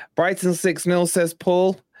 Brighton 6-0, says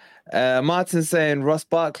Paul. Martin saying Ross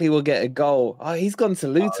Barkley will get a goal. Oh, he's gone to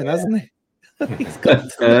Luton, hasn't he? He's gone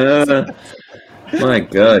to Luton. My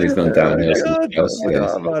God, he's gone down here.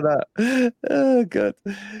 Oh, God.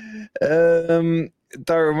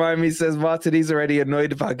 Don't remind me, says Martin, he's already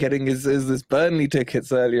annoyed about getting his Burnley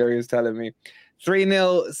tickets earlier, he was telling me.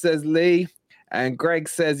 3-0, says Lee. And Greg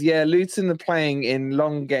says, yeah, Luton are playing in the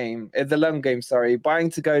long game, buying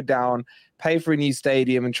to go down, pay for a new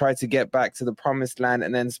stadium and try to get back to the promised land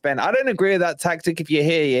and then spend. I don't agree with that tactic. If you're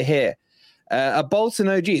here, you're here. A Bolton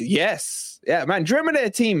OG, yes. Yeah, man, do you remember their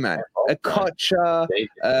team, man? A Kocha,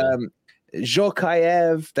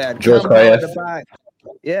 Zhokayev, they had Campbell at the back.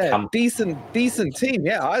 Yeah, decent team.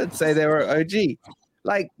 Yeah, I would say they were OG.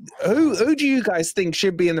 Like, who do you guys think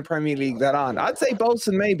should be in the Premier League that aren't? I'd say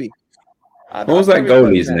Bolton, maybe. What was that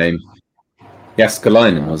goalie's name?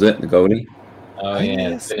 Jaskalainen, was it, the goalie? Oh,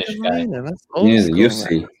 yeah, Finnish guy. He was a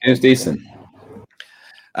UFC. He was decent.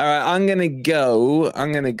 All right, I'm gonna go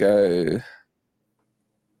 2-0.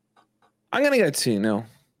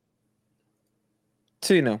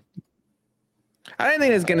 2-0. I don't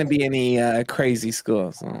think there's going to be any crazy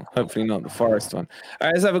scores. So hopefully not the Forest one. All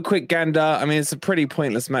right, let's have a quick gander. I mean, it's a pretty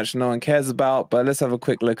pointless match no one cares about, but let's have a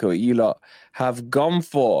quick look at what you lot have gone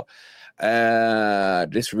for.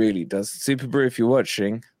 This really does. Super Brew, if you're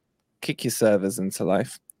watching, kick your servers into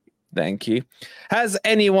life. Thank you. Has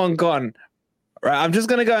anyone gone? Right, I'm just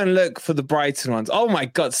going to go and look for the Brighton ones. Oh my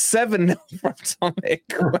God, 7-0 from Tomic.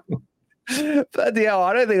 Bloody hell,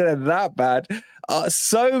 I don't think they're that bad.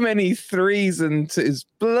 So many 3s and 2s.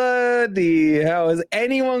 Bloody hell, has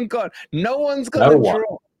anyone gone? No one's got a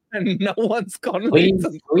draw. And no one's gone.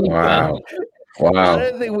 Wow. I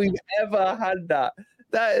don't think we've ever had that.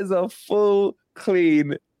 That is a full,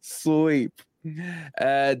 clean sweep.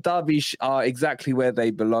 Derby are exactly where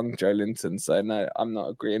they belong, Joe Linton. So no, I'm not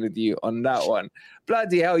agreeing with you on that one.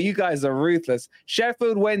 Bloody hell, you guys are ruthless.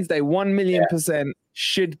 Sheffield Wednesday, 1,000,000%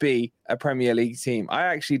 should be a Premier League team. I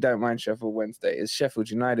actually don't mind Sheffield Wednesday. It's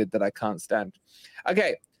Sheffield United that I can't stand.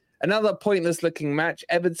 Okay, another pointless looking match,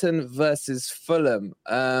 Everton versus Fulham.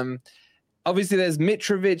 Obviously, there's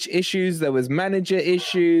Mitrovic issues. There was manager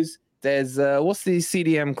issues. There's, what's the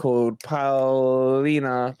CDM called?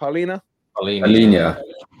 Paulina. They've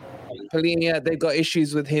got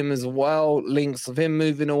issues with him as well. Links of him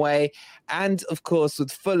moving away. And, of course,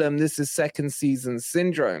 with Fulham, this is second season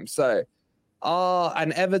syndrome. So,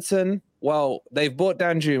 and Everton, well, they've bought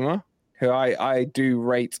Danjuma, who I do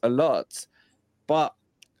rate a lot. But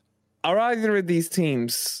are either of these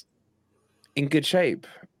teams in good shape,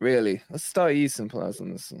 really? Let's start you, Simple As, on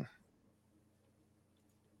this one.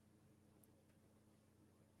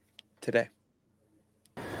 Today.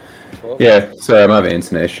 Yeah, sorry, I'm having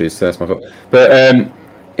internet issues, so that's my fault. But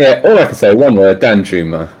yeah, all I can say, one word,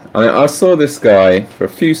 Danjuma. I mean, I saw this guy for a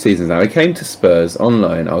few seasons now. He came to Spurs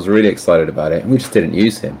online. I was really excited about it. We just didn't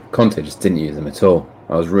use him. Conte just didn't use him at all.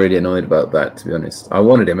 I was really annoyed about that, to be honest. I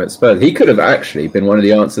wanted him at Spurs. He could have actually been one of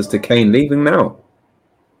the answers to Kane leaving now,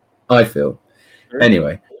 I feel. Sure.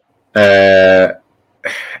 Anyway,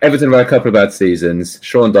 Everton had a couple of bad seasons.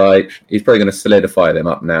 Sean Dyche, he's probably going to solidify them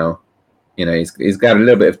up now. You know, he's got a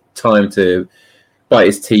little bit of time to bite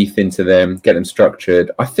his teeth into them, get them structured.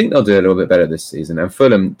 I think they'll do a little bit better this season. And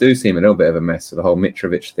Fulham do seem a little bit of a mess with the whole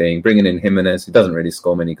Mitrovic thing, bringing in Jimenez, who doesn't really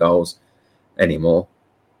score many goals anymore.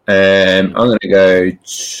 I'm going to go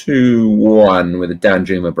 2-1 with a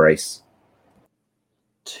Danjuma brace.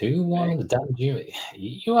 2-1 with Danjuma.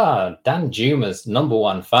 You are Danjuma's number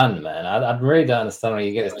one fan, man. I really don't understand where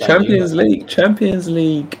you get this. Champions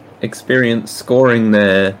League experience, scoring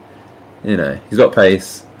there. You know, he's got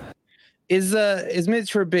pace. Is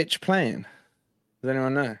Mitrovic playing? Does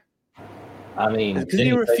anyone know? I mean, because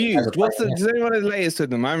he refused. Does anyone have the latest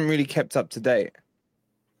with them? I haven't really kept up to date.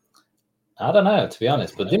 I don't know, to be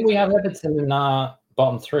honest. But didn't we have Everton in our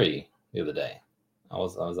bottom 3 the other day? I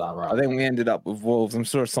was that right? I think we ended up with Wolves. I'm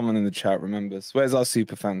sure someone in the chat remembers. Where's our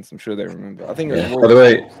super fans? I'm sure they remember. I think it was Wolves. By the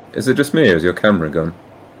way, is it just me or is your camera gone?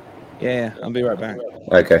 Yeah, I'll be right back.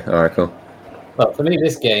 Okay, all right, cool. Well, for me,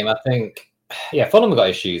 this game, I think, Fulham have got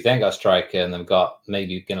issues. They ain't got a striker, and they've got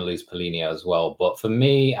maybe going to lose Paulinho as well. But for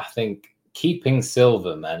me, I think keeping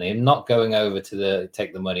Silva, man, him not going over to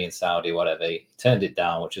take the money in Saudi, whatever, he turned it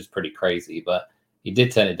down, which is pretty crazy, but he did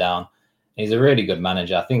turn it down. He's a really good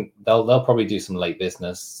manager. I think they'll probably do some late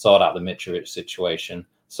business, sort out the Mitrovic situation,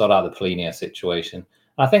 sort out the Paulinho situation.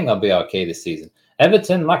 I think they'll be okay this season.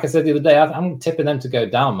 Everton, like I said the other day, I'm tipping them to go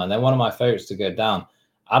down, man. They're one of my favourites to go down.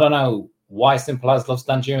 I don't know why Simple As loves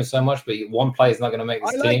Danjuma so much, but one player's not going to make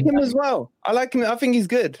this team. I like him as well. I like him. I think he's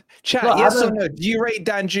good. Chat, yes or no? Do you rate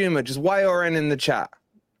Danjuma? Just Y or N in the chat.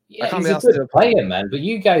 Yeah, he's a good player, man. But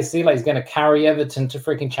you guys see like he's going to carry Everton to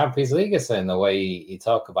freaking Champions League or something, the way you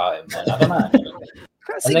talk about him, man. I don't know.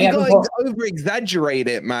 You got to over-exaggerate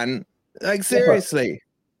it, man. Like, seriously.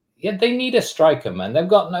 Yeah, they need a striker, man. They've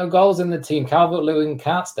got no goals in the team. Calvert-Lewin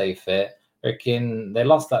can't stay fit. Freaking, they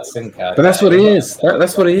lost that sinker. But that's what he is.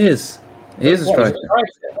 That's what he is. He is a striker.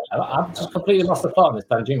 I've just completely lost the plot on this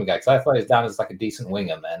Danjuma guy because I thought he was down as like a decent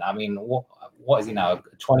winger, man. I mean, what is he now?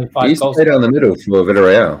 25 He's goals. He played down the middle for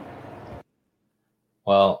Villarreal.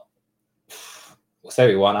 Well, we'll say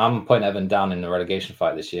what we want. I'm putting Everton down in the relegation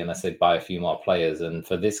fight this year, and I say buy a few more players. And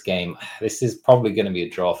for this game, this is probably going to be a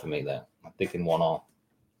draw for me, though. I'm thinking 1-1.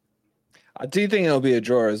 I do think it'll be a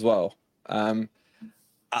draw as well.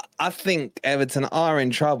 I think Everton are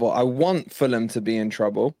in trouble. I want Fulham to be in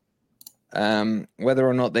trouble. Whether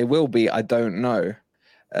or not they will be, I don't know.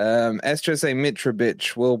 Esther say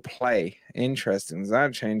Mitrovic will play. Interesting. Does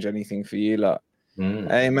that change anything for you lot?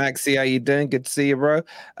 Hey, Maxi, how you doing? Good to see you, bro.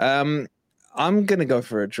 I'm going to go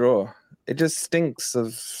for a draw. It just stinks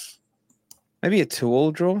of maybe a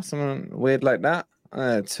 2-2 draw, something weird like that.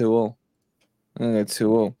 2-2. I'm going to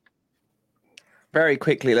go 2-2. Very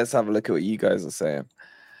quickly, let's have a look at what you guys are saying.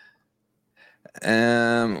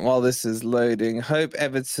 While this is loading, hope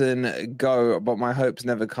Everton go, but my hopes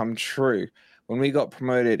never come true. When we got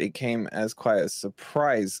promoted, it came as quite a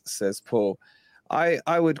surprise, says Paul.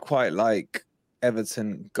 I would quite like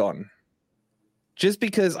Everton gone, just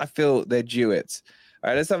because I feel they're due it. All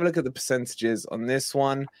right, let's have a look at the percentages on this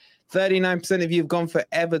one. 39% of you have gone for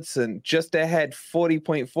Everton, just ahead.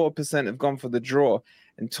 40.4% have gone for the draw,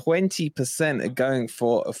 and 20% are going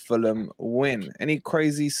for a Fulham win. Any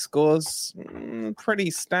crazy scores? Pretty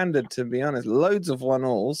standard, to be honest. Loads of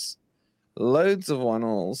 1-alls,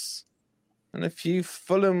 and a few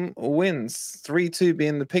Fulham wins. 3-2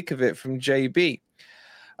 being the pick of it from JB.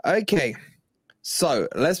 Okay, so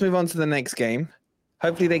let's move on to the next game.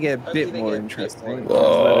 Hopefully they get a bit more interesting.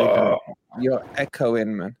 You're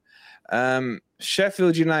echoing, man.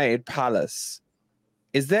 Sheffield United Palace.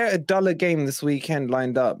 Is there a duller game this weekend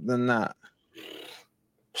lined up than that?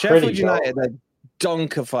 Sheffield United are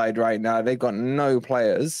donkified right now. They've got no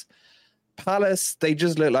players. Palace, they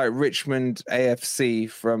just look like Richmond AFC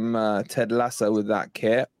from Ted Lasso with that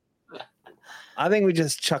kit. I think we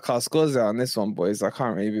just chuck our scores out on this one, boys. I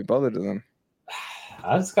can't really be bothered with them.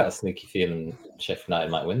 I just got a sneaky feeling Sheffield United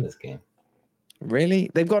might win this game. Really?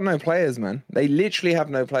 They've got no players, man. They literally have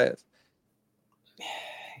no players.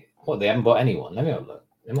 What, they haven't bought anyone? Let me have a look.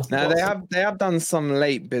 They have done some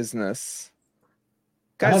late business.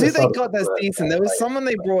 Guys, who they got that's decent? There was someone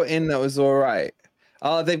they brought in that was all right.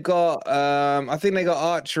 They've got I think they got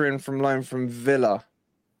Archer in from loan from Villa.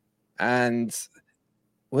 And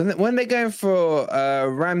when they're going for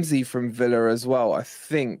Ramsey from Villa as well, I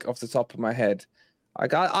think off the top of my head. I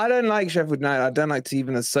don't like Sheffield United. I don't like to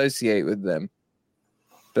even associate with them.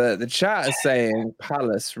 But the chat is saying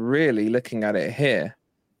Palace, really looking at it here.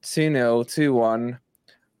 2-0, 2-1,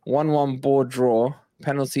 1-1 board draw,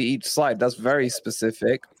 penalty each side. That's very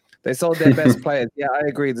specific. They sold their best players. Yeah, I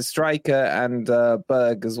agree. The striker and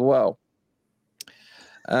Berg as well.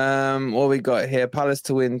 What we got here? Palace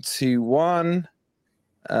to win 2-1.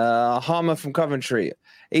 Harmer from Coventry.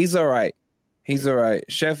 He's all right.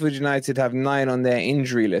 Sheffield United have 9 on their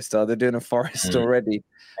injury list. They're doing a Forest already.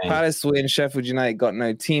 Palace win. Sheffield United got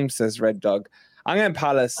no team, says Red Dog. I'm going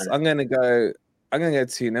Palace. I'm going to go 2-0. I'm going to go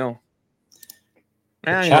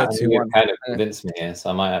 2-1. Kind of convinced me here, so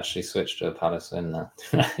I might actually switch to a Palace win now.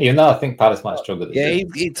 Even though I think Palace might struggle this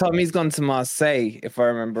year. Tommy's gone to Marseille, if I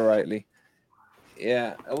remember rightly.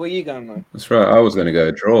 Yeah. Where are you going, man? That's right. I was going to go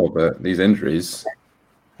a draw, but these injuries.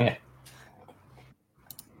 Yeah.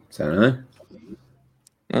 So, I don't know.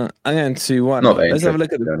 I'm going 2-1. Let's have a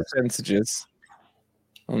look at the percentages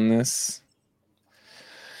on this.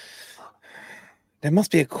 There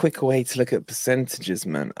must be a quicker way to look at percentages,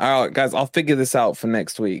 man. All right, guys, I'll figure this out for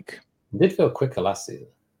next week. It did feel quicker last season.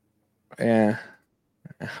 Yeah.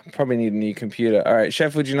 Probably need a new computer. All right,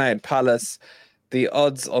 Sheffield United, Palace. The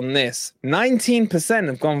odds on this. 19%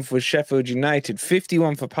 have gone for Sheffield United,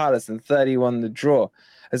 51 for Palace, and 31 the draw.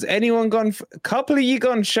 Has anyone gone? A couple of you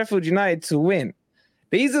gone Sheffield United to win.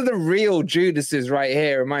 These are the real Judases right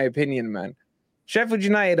here, in my opinion, man. Sheffield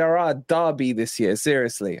United are our derby this year.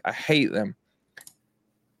 Seriously, I hate them.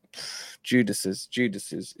 Judases.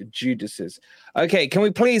 Okay, can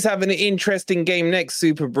we please have an interesting game next,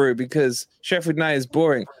 Super Brew? Because Sheffield United is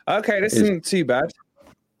boring. Okay, this isn't too bad.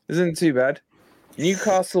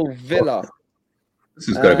 Newcastle Villa. This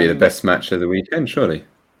is going to be the best match of the weekend, surely.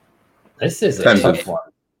 This is a tough one.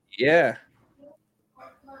 Yeah.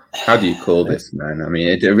 How do you call this, man? I mean,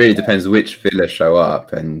 it really depends which Villa show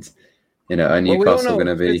up, and are Newcastle going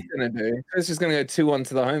to be? Chris is going to go 2-1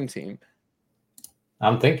 to the home team.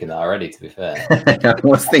 I'm thinking that already, to be fair. I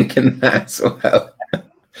was thinking that as well.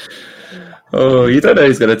 Oh, you don't know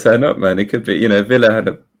who's going to turn up, man. It could be, Villa had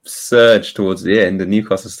a surge towards the end, and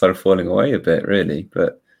Newcastle started falling away a bit, really.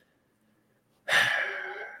 But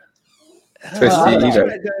apart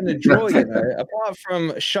from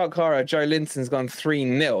Shakara, Joe Linton's gone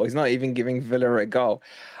 3-0. He's not even giving Villa a goal.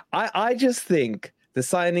 I just think the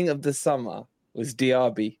signing of the summer was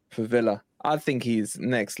Diaby for Villa. I think he's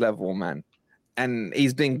next level, man. And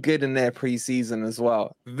he's been good in their pre-season as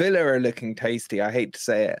well. Villa are looking tasty. I hate to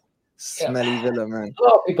say it. Smelly Villa, man. A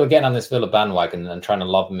lot of people are getting on this Villa bandwagon and trying to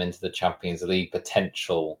lob them into the Champions League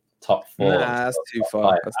potential top 4. Nah, that's too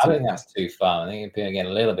far. I think that's too far. I think you're getting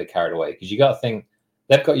a little bit carried away because you got to think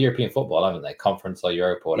they've got European football, haven't they? Conference or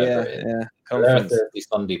Europa, whatever it is. Yeah, they're a Thursday,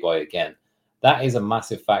 Sunday boy again. That is a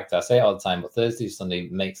massive factor. I say it all the time, but Thursday, Sunday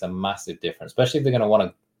makes a massive difference, especially if they're going to want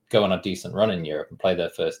to go on a decent run in Europe and play their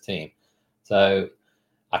first team. So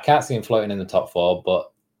I can't see him floating in the top 4,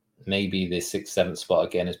 but maybe the 6th, 7th spot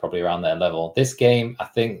again is probably around their level. This game, I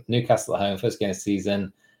think Newcastle at home, first game of the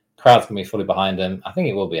season, Crowd's going to be fully behind him. I think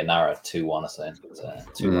it will be a narrow 2-1 or something.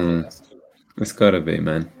 2-1. It's got to be,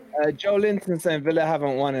 man. Joe Linton saying Villa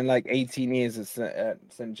haven't won in like 18 years at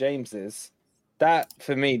St James's. That,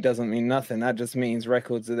 for me, doesn't mean nothing. That just means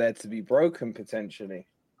records are there to be broken, potentially.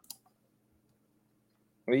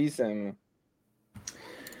 What are you saying, man?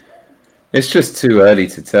 It's just too early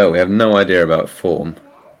to tell. We have no idea about form.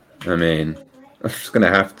 I mean, I'm just going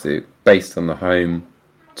to have to, based on the home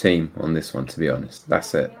team on this one, to be honest.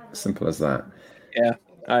 That's it. Simple as that. Yeah,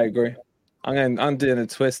 I agree. I'm doing a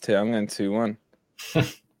twist here. I'm going 2-1. I'm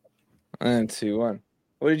going 2-1.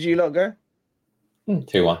 What did you lot go?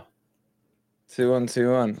 2-1.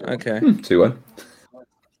 2-1. Okay. 2-1.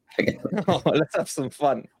 Oh, let's have some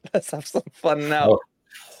fun. Let's have some fun now.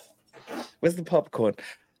 Oh. Where's the popcorn?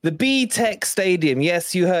 The B-Tech Stadium.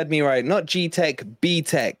 Yes, you heard me right. Not G-Tech,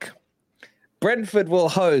 B-Tech. Brentford will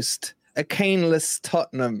host a Kane-less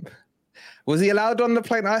Tottenham. Was he allowed on the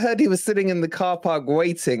plane? I heard he was sitting in the car park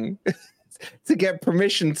waiting to get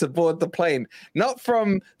permission to board the plane. Not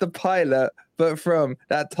from the pilot, but from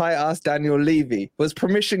that tight-ass Daniel Levy. Was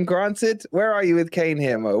permission granted? Where are you with Kane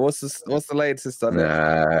here, Mo? What's the latest on it?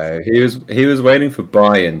 No, he was waiting for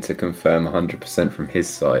Bayern to confirm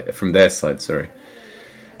 100% from their side,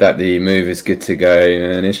 that the move is good to go,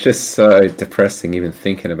 and it's just so depressing even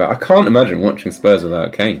thinking about. I can't imagine watching Spurs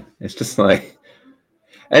without Kane. It's just like,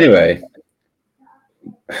 anyway,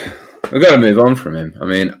 we've got to move on from him. I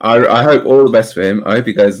mean, I hope all the best for him. I hope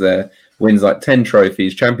he goes there, wins like 10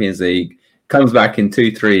 trophies, Champions League, comes back in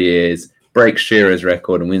 2-3 years, breaks Shearer's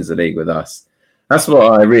record, and wins the league with us. That's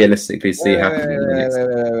what I realistically see happening.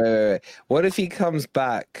 Wait. What if he comes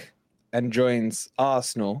back and joins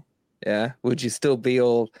Arsenal? Yeah, would you still be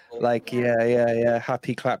all like, yeah,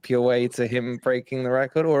 happy clap your way to him breaking the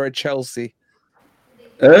record, or a Chelsea?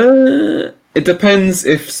 It depends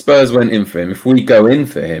if Spurs went in for him. If we go in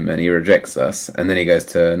for him and he rejects us, and then he goes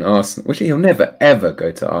to an Arsenal, which he'll never ever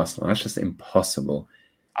go to Arsenal. That's just impossible.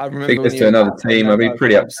 I remember if he goes to another team, I'd be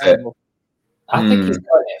pretty upset. I think he's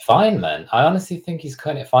cutting it fine, man. I honestly think he's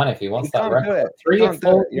cutting it fine if he wants that record. 3 or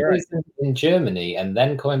 4 years in Germany, and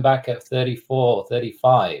then coming back at 34,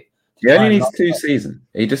 35. He only needs 2 seasons.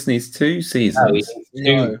 He just needs 2 seasons. No, he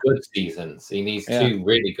needs 2 good seasons. He needs 2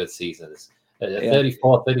 really good seasons. A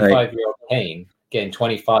 34, 35-year-old Kane getting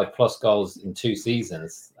 25 plus goals in 2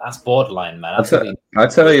 seasons. That's borderline, man. I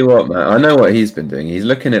tell you what, man. I know what he's been doing. He's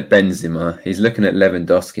looking at Benzema. He's looking at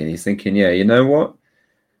Lewandowski, and he's thinking, yeah, you know what?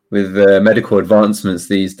 With medical advancements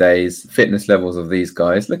these days, fitness levels of these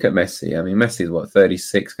guys, look at Messi. I mean, Messi's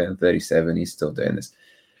 36, going 37. He's still doing this.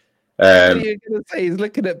 What are you going to say? He's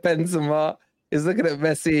looking at Benzema. He's looking at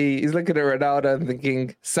Messi. He's looking at Ronaldo and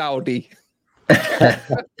thinking Saudi. No,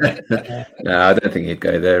 I don't think he'd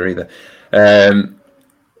go there either.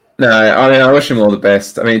 No, I mean, I wish him all the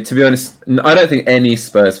best. I mean, to be honest, I don't think any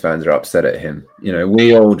Spurs fans are upset at him. You know,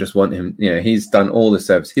 we all just want him. You know, he's done all the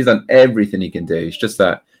service. He's done everything he can do. It's just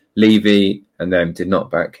that Levy and them did not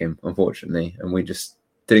back him, unfortunately, and we just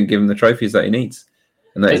didn't give him the trophies that he needs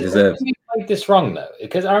and that he deserves. He played this wrong though,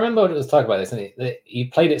 because I remember when it was talking about this, and he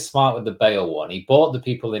played it smart with the Bale one. He bought the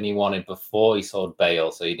people that he wanted before he sold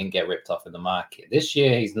Bale, so he didn't get ripped off in the market. This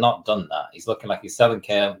year, he's not done that. He's looking like he's selling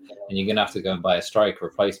Kale, and you're gonna have to go and buy a striker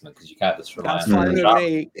replacement because you can't just rely on. That's fine with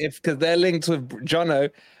me, because they're linked with Jono.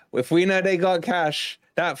 If we know they got cash,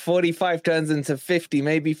 that 45 turns into 50,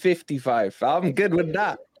 maybe 55. I'm good with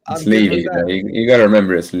that. It's Levy. You got to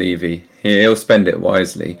remember it's Levy. He'll spend it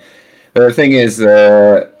wisely. But the thing is,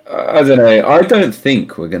 I don't know. I don't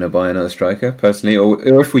think we're going to buy another striker, personally.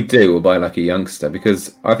 Or if we do, we'll buy like a youngster.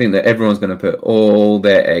 Because I think that everyone's going to put all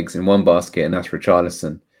their eggs in one basket, and that's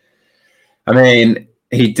Richarlison. I mean,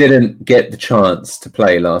 he didn't get the chance to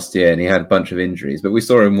play last year, and he had a bunch of injuries. But we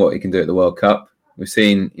saw him what he can do at the World Cup. We've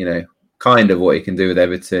seen, you know, kind of what he can do with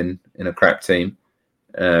Everton in a crap team.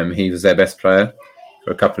 He was their best player for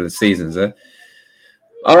a couple of seasons there.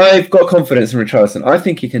 I've got confidence in Richarlison. I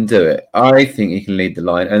think he can do it. I think he can lead the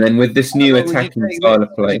line. And then with this new attacking style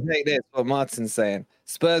of play... Take this, what Martin's saying.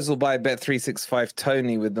 Spurs will buy Bet365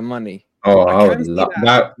 Tony with the money. Oh, I would love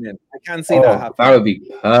that. I can see that happening. That would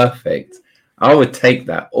be perfect. I would take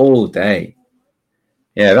that all day.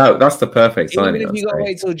 Yeah, that's the perfect signing. Even if you got to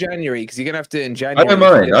wait till January, because you're going to have to do it in January. I don't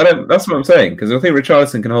mind. That's what I'm saying, because I think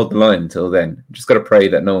Richarlison can hold the line until then. Just got to pray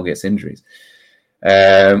that no one gets injuries.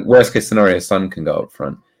 Worst case scenario, Son can go up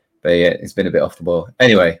front. But yeah, it's been a bit off the ball.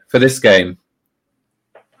 Anyway, for this game,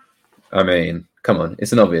 I mean, come on,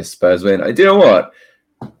 it's an obvious Spurs win. Do you know what?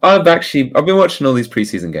 I've been watching all these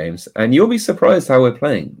preseason games, and you'll be surprised how we're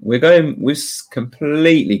playing. We've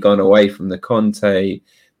completely gone away from the Conte,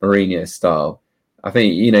 Mourinho style. I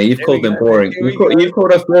think, you've called them boring. You've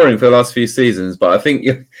called us boring for the last few seasons, but I think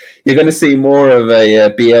you're going to see more of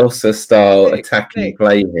a Bielsa-style attacking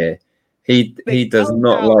play here. He does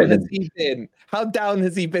not like them. How down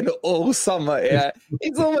has he been all summer? Yeah,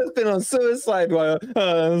 he's almost been on suicide while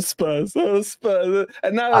Spurs.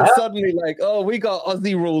 And now it's suddenly like, we got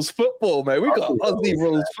Aussie rules football, man. We got Aussie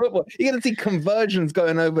rules football. You're gonna see conversions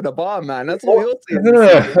going over the bar, man. That's what you're seeing.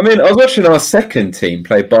 I mean, I was watching our second team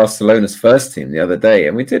play Barcelona's first team the other day,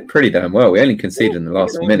 and we did pretty damn well. We only conceded in the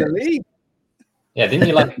last minute. Yeah, didn't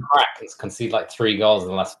you crack and concede 3 goals in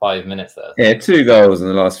the last 5 minutes there? Yeah, 2 goals in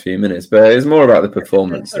the last few minutes, but it's more about the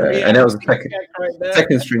performance there. And it was a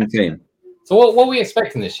second string team. So what are we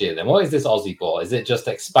expecting this year then? What is this Aussie ball? Is it just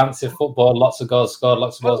expansive football, lots of goals scored,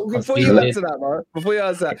 lots of goals Before you answer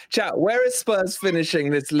that, chat, where is Spurs finishing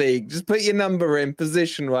this league? Just put your number in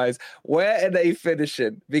position-wise. Where are they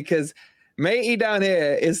finishing? Because matey down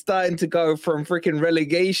here is starting to go from freaking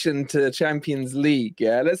relegation to Champions League.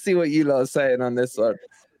 Yeah, let's see what you lot are saying on this one.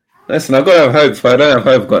 Listen, I've got to have hope. If I don't have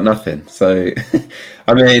hope, I've got nothing. So,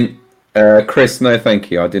 I mean, Chris, no thank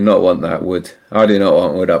you. I do not want that wood. I do not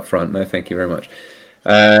want wood up front. No, thank you very much.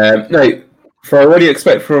 No, what do you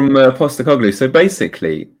expect from Postecoglou? So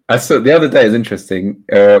basically, I saw the other day is interesting.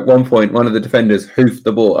 At one point, one of the defenders hoofed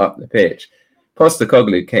the ball up the pitch.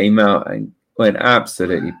 Postecoglou came out and went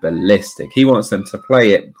absolutely ballistic. He wants them to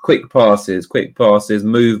play it. Quick passes,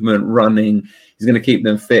 movement, running. He's going to keep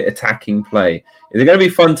them fit, attacking play. It's going to be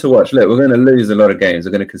fun to watch. Look, we're going to lose a lot of games.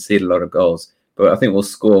 We're going to concede a lot of goals. But I think we'll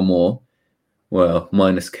score more. Well,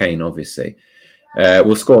 minus Kane, obviously.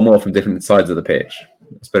 We'll score more from different sides of the pitch.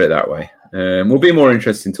 Let's put it that way. Will be more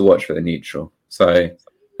interesting to watch for the neutral. So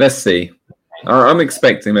let's see. I'm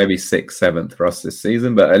expecting maybe 6th, 7th for us this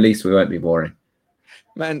season, but at least we won't be boring.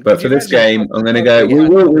 Man, but for this game, I'm going to go. We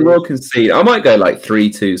will concede. I might go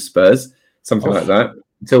 3-2 Spurs, something like that,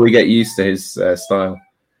 until we get used to his style.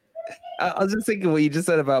 I was just thinking what you just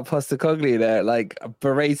said about Postecoglou there,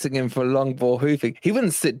 berating him for long ball hoofing. He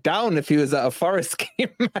wouldn't sit down if he was at a Forest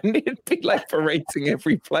game, man. He'd be berating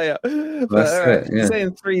every player. That's it. Yeah.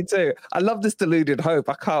 Saying 3-2. I love this deluded hope.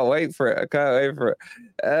 I can't wait for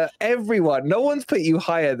it. Everyone, no one's put you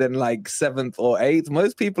higher than 7th or 8th.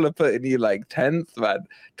 Most people are putting you 10th, man.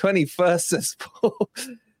 21st says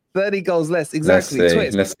 30 goals less. Exactly.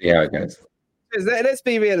 Let's see how it goes. Let's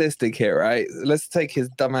be realistic here, right? Let's take his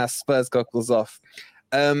dumbass Spurs goggles off.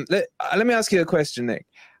 Let me ask you a question, Nick.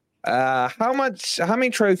 How many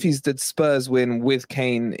trophies did Spurs win with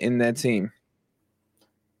Kane in their team?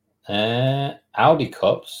 Audi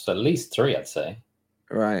Cups, at least 3, I'd say.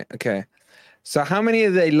 Right. Okay. So how many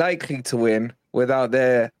are they likely to win without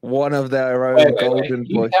one of their own golden boys?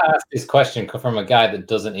 You can't ask this question from a guy that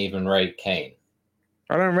doesn't even rate Kane.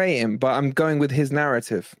 I don't rate him, but I'm going with his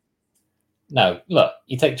narrative. No, look,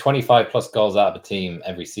 you take 25 plus goals out of a team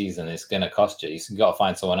every season, it's going to cost you. You've got to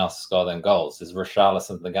find someone else to score them goals. Is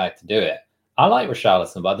Richarlison the guy to do it? I like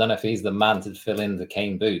Richarlison, but I don't know if he's the man to fill in the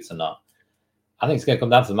Kane boots or not. I think it's going to come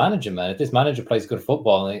down to the manager, man. If this manager plays good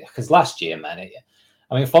football, because last year, man,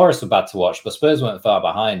 Forest were bad to watch, but Spurs weren't far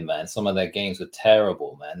behind, man. Some of their games were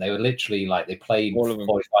terrible, man. They were literally they played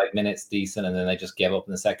 45 minutes decent, and then they just gave up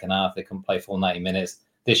in the second half. They couldn't play full 90 minutes.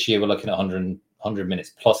 This year, we're looking at 100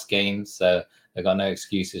 minutes plus games, so they've got no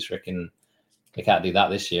excuses. They can't do that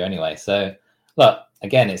this year anyway. So, look,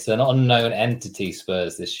 again, it's an unknown entity,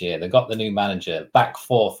 Spurs, this year. They've got the new manager. Back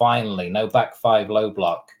 4, finally. No back 5 low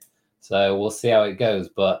block. So we'll see how it goes.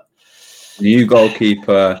 But new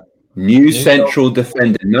goalkeeper, new central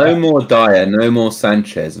defender. No more Dyer, no more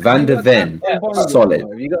Sanchez. Van der Ven, solid.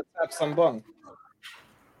 You got to have some bong.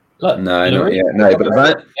 Look, no, not yet. No, but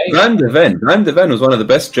Van der Ven was one of the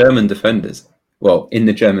best German defenders. Well, in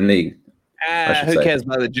the German league. Who cares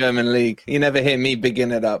about the German league? You never hear me bigging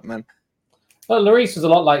it up, man. Well, Lloris was a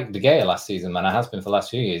lot like De Gea last season, man. It has been for the last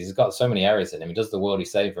few years. He's got so many errors in him. He does the worldie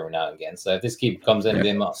save every now and again. So if this keeper comes in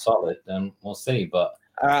being not solid, then we'll see. But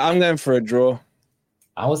I'm going for a draw.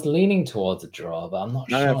 I was leaning towards a draw, but I'm not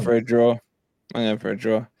sure. I'm going for a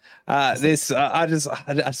draw. I just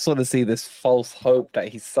sort of see this false hope that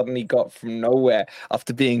he suddenly got from nowhere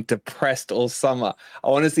after being depressed all summer. I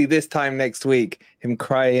want to see this time next week him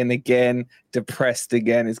crying again, depressed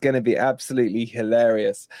again. It's going to be absolutely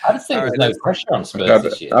hilarious. I just think there's no pressure on Spurs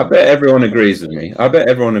this year. I bet everyone agrees with me.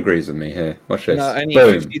 here. Watch this.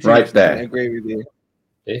 Boom, right there. Agree with you.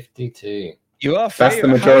 52. You are. That's the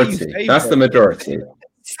majority. That's the majority.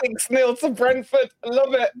 6-0 to Brentford. I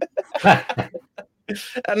love it.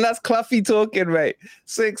 And that's Cluffy talking, mate.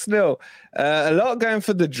 6-0. A lot going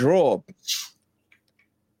for the draw.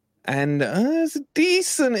 And there's a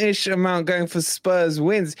decent-ish amount going for Spurs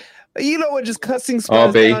wins. You know what? Just cussing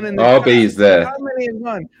Spurs down in the RB's there. How many have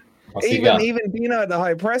gone? What's Even Dino at the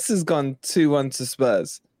high press has gone 2-1 to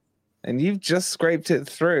Spurs, and you've just scraped it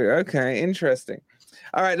through. Okay, interesting.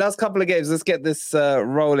 All right, last couple of games. Let's get this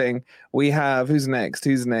rolling. We have who's next?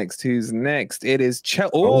 It is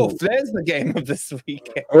Chelsea. Oh, there's the game of this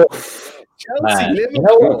weekend. Chelsea,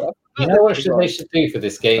 Liverpool. You know what they should do for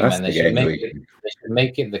this game, man? They should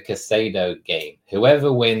make it the Casado game.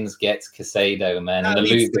 Whoever wins gets Casado, man. And the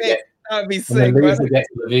loser gets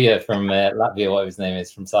Lavia from Latvia, whatever his name is,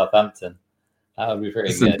 from Southampton. That would be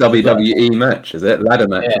pretty good. It's a WWE match, is it? Ladder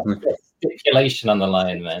match. Yeah, stipulation on the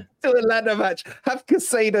line, man. Do a ladder match. Have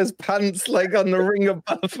Casado's pants like on the ring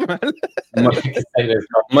above, man.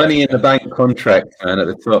 Money in the bank contract, man, at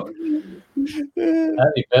the top.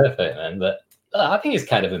 That'd be perfect, man. But I think it's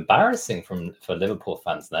kind of embarrassing for Liverpool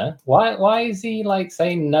fans now. Why is he like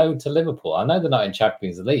saying no to Liverpool? I know they're not in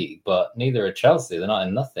Champions League, but neither are Chelsea. They're not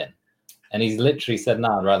in nothing. And he's literally said,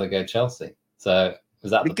 "No, I'd rather go Chelsea." So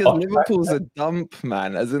is that because Liverpool's a dump,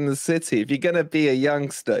 man? As in the city, if you're gonna be a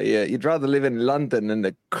youngster, you'd rather live in London than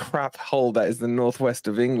the crap hole that is the northwest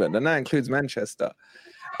of England, and that includes Manchester.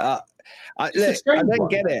 I don't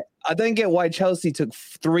get it. I don't get why Chelsea took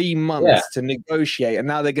 3 months to negotiate, and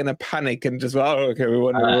now they're going to panic and just, okay, we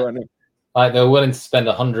want him. Like they were willing to spend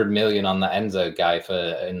 100 million on that Enzo guy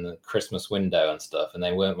in the Christmas window and stuff, and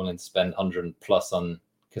they weren't willing to spend 100 plus on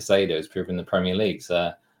Casado, who's proving the Premier League.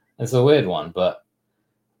 So it's a weird one, but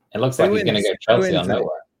it looks like he's going to go Chelsea on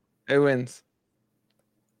nowhere. Who wins?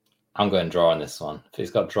 I'm going draw on this one. If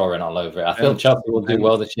it's got drawing all over it, I feel Chelsea will do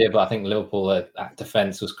well this year, but I think Liverpool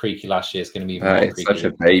defense was creaky last year. It's going to be even more creaky. Such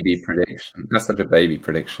a baby prediction. That's such a baby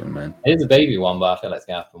prediction, man. It is a baby one, but I feel like it's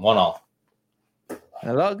going to happen. 1-1.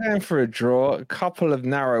 A lot going for a draw. A couple of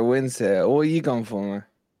narrow wins here. What are you going for,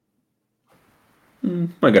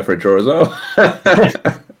 man? Might go for a draw as well.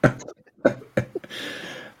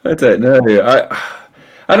 I don't know.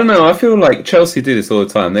 I don't know. I feel like Chelsea do this all the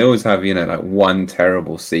time. They always have, like one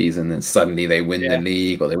terrible season and suddenly they win the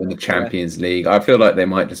league or they win the Champions League. I feel like they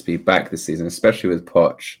might just be back this season, especially with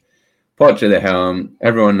Poch. Poch at the helm.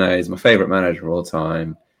 Everyone knows my favourite manager of all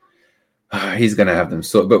time. He's going to have them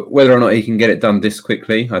sort. But whether or not he can get it done this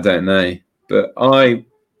quickly, I don't know. But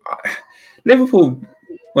Liverpool,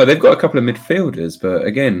 well, they've got a couple of midfielders, but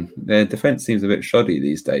again, their defence seems a bit shoddy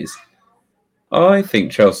these days. I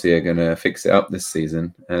think Chelsea are going to fix it up this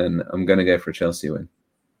season, and I'm going to go for a Chelsea win.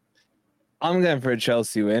 I'm going for a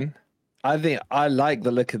Chelsea win. I think I like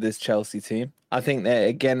the look of this Chelsea team. I think they're,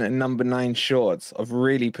 again, at number 9 short of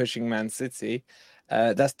really pushing Man City.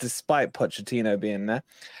 That's despite Pochettino being there.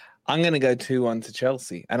 I'm going to go 2-1 to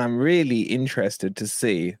Chelsea, and I'm really interested to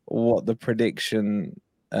see what the prediction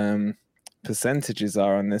percentages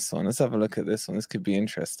are on this one. Let's have a look at this one. This could be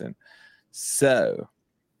interesting. So...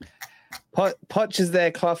 Poch is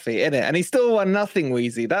there, Cluffy, isn't it? And he still won nothing,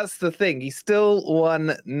 Wheezy. That's the thing. He still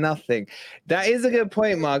won nothing. That is a good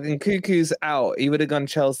point, Mark. And Cuckoo's out. He would have gone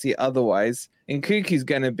Chelsea otherwise. And Cuckoo's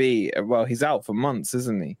going to be, well, he's out for months,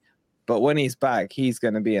 isn't he? But when he's back, he's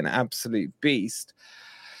going to be an absolute beast.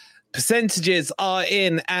 Percentages are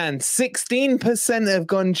in, and 16% have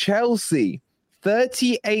gone Chelsea.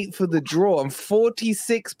 38 for the draw and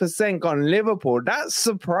 46% gone Liverpool. That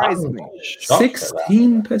surprised me.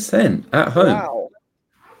 16% at home. Wow.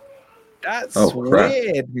 That's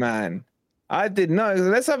weird, man. I didn't know.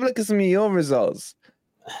 Let's have a look at some of your results.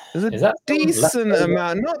 There's a decent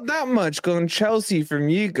amount, not that much, gone Chelsea from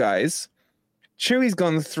you guys. Chewy's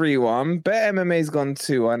gone 3-1. Bet MMA's gone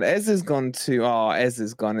 2-1. Ez has gone 2. Oh, Ez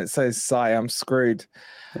has gone. It says Sai. I'm screwed.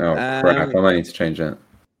 Oh, crap. I might need to change that.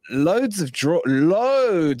 Loads of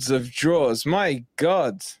draws. My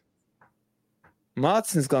God.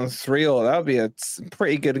 Martin's gone 3-3. That'll be a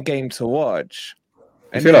pretty good game to watch.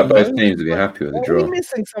 I feel like both teams would be happy with the draw. Are we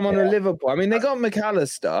missing someone with Liverpool? I mean, they got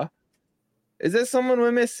McAllister. Is there someone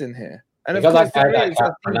we're missing here? And of course, as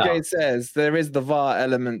DJ says, there is the VAR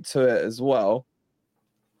element to it as well.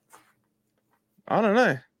 I don't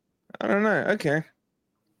know. Okay.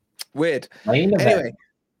 Weird.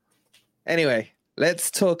 Anyway.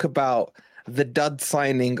 Let's talk about the dud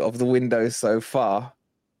signing of the window so far.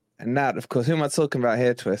 And that, of course, who am I talking about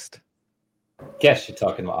here, Twist? Guess you're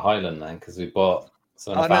talking about Highland, man, because we bought...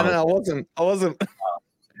 No, I wasn't.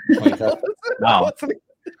 No.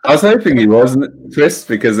 I was hoping he wasn't, Twist,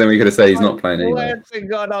 because then we could have said he's not playing anyway.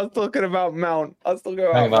 Thank God, I was talking about Mount.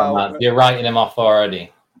 Mount. You're writing him off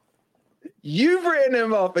already. You've written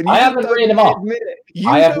him off, and you I haven't written him off. Admit it. You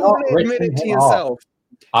don't want to admit it to yourself.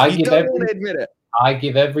 You don't want to admit it. I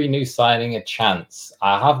give every new signing a chance.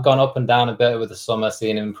 I have gone up and down a bit with the summer,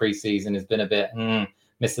 seeing him in pre-season. It's been a bit,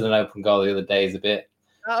 missing an open goal the other day is a bit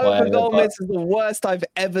That open goal miss is the worst I've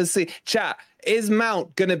ever seen. Chat, is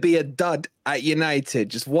Mount going to be a dud at United?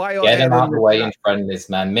 Just why get him out of the way in friendlies,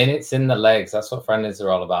 man. Minutes in the legs. That's what friendlies are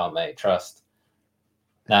all about, mate. Trust.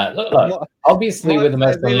 Now, look. Obviously, with the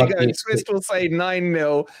most unlucky... Swiss will say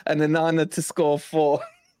 9-0 and Onana to score 4.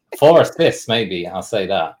 4 assists, maybe. I'll say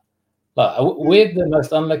that. Look, we're the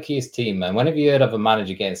most unluckiest team, man. When have you heard of a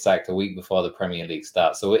manager getting sacked a week before the Premier League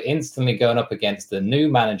starts? So we're instantly going up against the new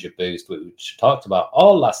manager boost, which talked about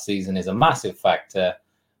all last season is a massive factor.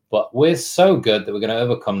 But we're so good that we're going to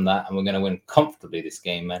overcome that and we're going to win comfortably this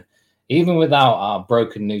game, man. Even without our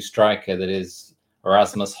broken new striker that is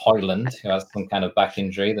Rasmus Højlund, who has some kind of back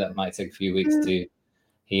injury that might take a few weeks to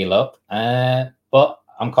heal up. But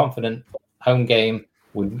I'm confident. Home game.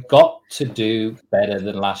 We've got to do better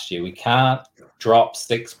than last year. We can't drop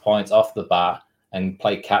 6 points off the bat and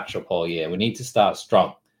play catch-up all year. We need to start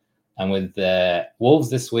strong. And with Wolves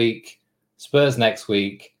this week, Spurs next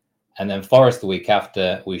week, and then Forest the week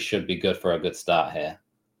after, we should be good for a good start here.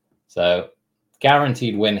 So,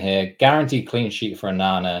 guaranteed win here. Guaranteed clean sheet for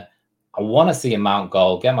Onana. I want to see a Mount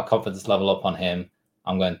goal. Get my confidence level up on him.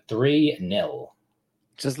 I'm going 3-0.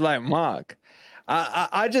 Just like Mark.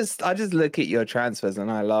 I just look at your transfers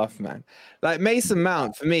and I laugh, man. Like Mason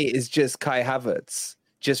Mount for me is just Kai Havertz,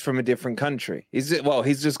 just from a different country. He's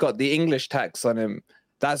just got the English tax on him.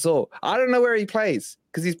 That's all. I don't know where he plays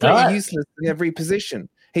because he's pretty useless in every position.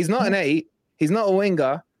 He's not an 8. He's not a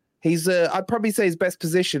winger. He's I'd probably say his best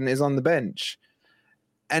position is on the bench.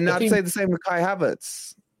 And I'd say the same with Kai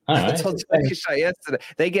Havertz. I told Turkish yesterday.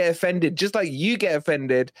 They get offended, just like you get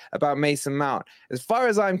offended about Mason Mount. As far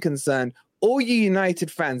as I'm concerned, all you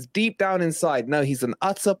United fans deep down inside know he's an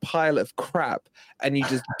utter pile of crap and you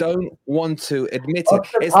just don't want to admit it.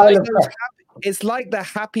 It's like the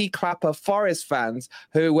happy clapper Forest fans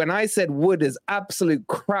who, when I said Wood is absolute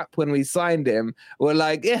crap when we signed him, were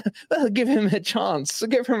like, yeah, give him a chance.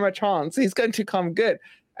 Give him a chance. He's going to come good.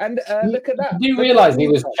 And look at that. Did you realize he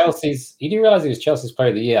was Chelsea's player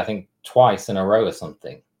of the year, I think, twice in a row or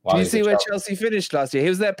something? Do you see where Chelsea finished last year? He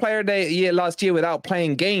was their player of the year last year without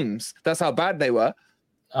playing games. That's how bad they were.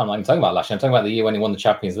 I'm not even talking about last year. I'm talking about the year when he won the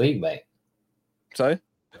Champions League, mate. So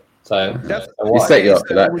he set you up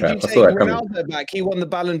for that crap. I saw that coming. Ronaldo back. He won the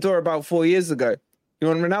Ballon d'Or about 4 years ago. You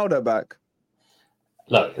want Ronaldo back?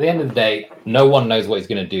 Look, at the end of the day, no one knows what he's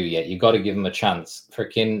going to do yet. You've got to give him a chance.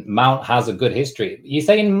 Freaking Mount has a good history. You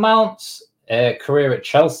saying Mount's career at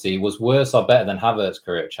Chelsea was worse or better than Havertz's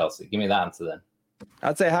career at Chelsea? Give me that answer then.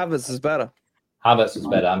 I'd say Havertz is better. Havertz was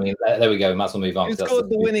better. I mean, there we go. We might as well move on. He scored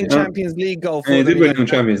the winning Champions League goal. He did win the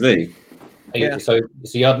Champions League. Yeah. So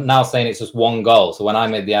you're now saying it's just one goal. So when I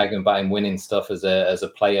made the argument about him winning stuff as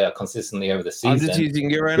a player consistently over the season, I'm just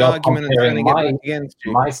using your own argument and trying to get back against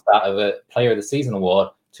you. My stat of a Player of the Season award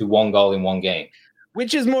to 1 goal in 1 game.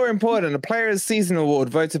 Which is more important, a Player of the Season award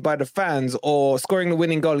voted by the fans or scoring the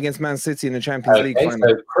winning goal against Man City in the Champions League final?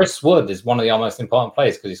 So Chris Wood is one of the most important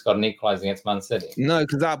players because he's got an equaliser against Man City. No,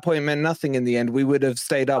 because that point meant nothing in the end. We would have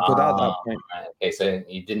stayed up without that point. Right. Okay, so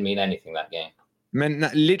he didn't mean anything that game.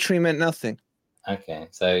 Literally meant nothing. Okay,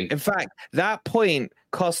 so... In fact, that point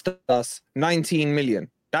cost us 19 million.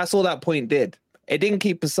 That's all that point did. It didn't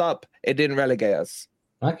keep us up. It didn't relegate us.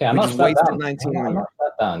 Okay, I'm not that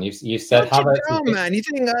down. You said Havertz down, man. You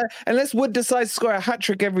think unless Wood decides to score a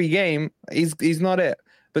hat-trick every game, he's not it.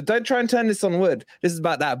 But don't try and turn this on Wood. This is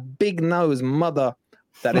about that big nose mother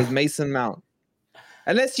that is Mason Mount.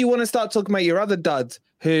 Unless you want to start talking about your other dud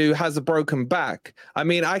who has a broken back. I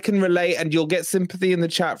mean, I can relate and you'll get sympathy in the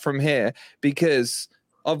chat from here because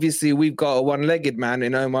obviously we've got a one-legged man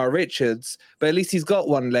in Omar Richards, but at least he's got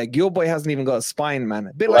one leg. Your boy hasn't even got a spine, man.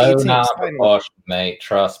 A bit blown like your team out proportion, mate.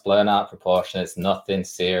 Trust, blown out proportion. It's nothing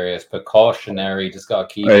serious. Precautionary. Just got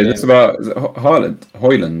to keep. Hey, it's about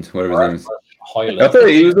Højlund, whatever his name is. Højlund. I thought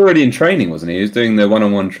he was already in training, wasn't he? He was doing the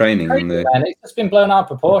one-on-one training. And it's just been blown out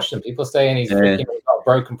proportion. People saying he's freaking got a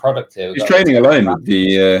broken product here. He's training alone with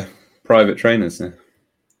the private trainers.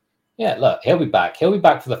 Yeah, look, he'll be back. He'll be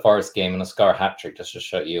back for the Forest game and he'll score a hat-trick just to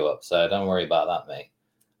shut you up. So don't worry about that, mate.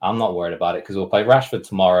 I'm not worried about it because we'll play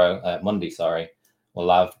Rashford Monday. We'll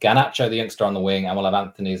have Garnacho, the youngster, on the wing, and we'll have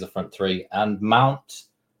Anthony as a front three. And Mount,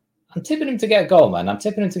 I'm tipping him to get a goal, man. I'm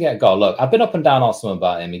tipping him to get a goal. Look, I've been up and down all summer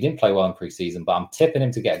about him. He didn't play well in pre-season, but I'm tipping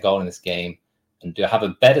him to get a goal in this game and to have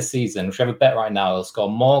a better season. Which I have a bet right now, he'll score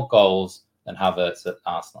more goals than Havertz at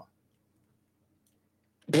Arsenal.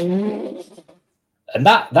 And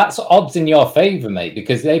that's odds in your favour, mate,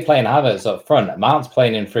 because they playing Havertz up front. Mount's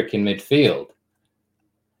playing in freaking midfield.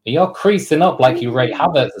 And you're creasing up like you rate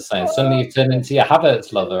Havertz the same. Suddenly you turn into your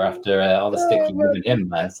Havertz lover after all the stick you've given him,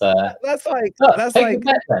 man. So that's like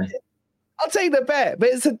bet, then. I'll take the bet, but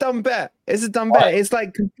it's a dumb bet. It's a dumb bet. It's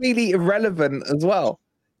like completely irrelevant as well.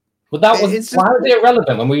 Well, that was why is it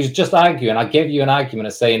irrelevant when we was just arguing? I gave you an argument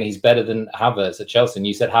of saying he's better than Havertz at Chelsea, and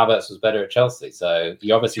you said Havertz was better at Chelsea. So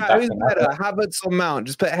you obviously who's better, Havertz or Mount?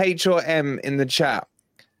 Just put H or M in the chat.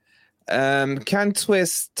 Can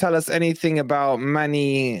Twist tell us anything about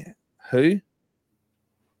Manny? Who?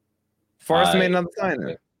 Forest made another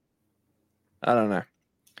signing. I don't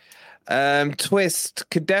know. Twist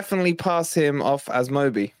could definitely pass him off as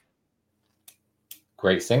Moby.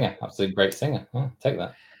 Great singer, absolutely great singer. Take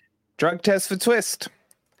that. Drug test for Twist.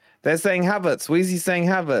 They're saying Havertz. Weezy's saying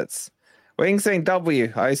Havertz. Wing's saying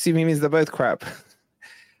W. I assume he means they're both crap.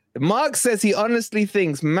 Mark says he honestly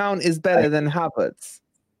thinks Mount is better than Havertz.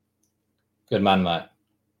 Good man, mate.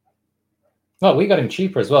 Well, we got him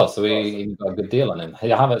cheaper as well, so we got a good deal on him.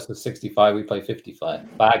 Havertz was 65, we play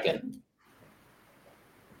 55. Bargain.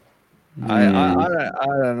 I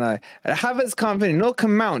don't know. Havertz can't finish, nor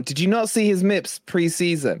can Mount. Did you not see his MIPS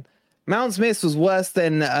pre-season? Mount's miss was worse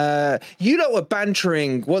than you lot were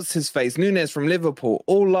bantering what's his face Nunes from Liverpool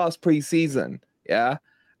all last pre-season, yeah.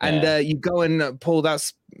 And you go and pull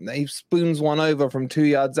that. He spoons one over from 2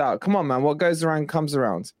 yards out. Come on, man. What goes around comes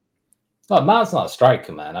around. No, Mount's not a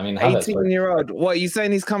striker, man. I mean, 18-year-old. What are you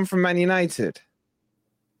saying? He's come from Man United.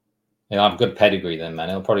 Yeah, I've good pedigree then, man.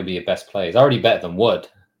 He'll probably be your best player. He's already better than Wood.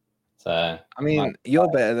 So I mean, you're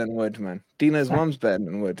better than Wood, man. Dino's mum's better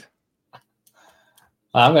than Wood.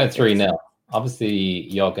 I'm going 3-0. Obviously,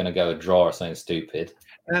 you're going to go a draw or something stupid.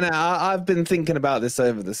 No, I've been thinking about this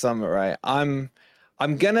over the summer, right? I'm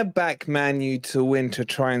going to back Man U to win to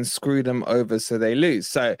try and screw them over so they lose.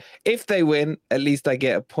 So if they win, at least I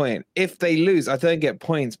get a point. If they lose, I don't get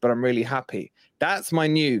points, but I'm really happy. That's my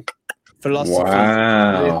new philosophy.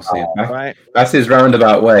 Wow. Right? That's his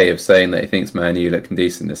roundabout way of saying that he thinks Man U looking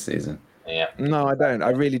decent this season. Yeah. No, I don't. I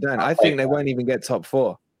really don't. I think they won't even get top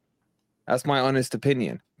 4. That's my honest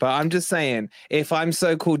opinion. But I'm just saying, if I'm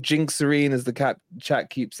so-called jinxerine, as the chat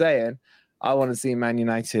keeps saying, I want to see Man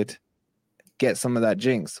United get some of that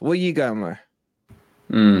jinx. Where you going, Mo?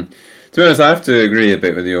 To be honest, I have to agree a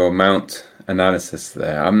bit with your Mount analysis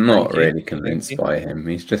there. I'm not really convinced by him.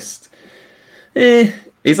 He's just...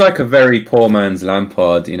 he's like a very poor man's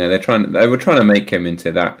Lampard. You know, they were trying to make him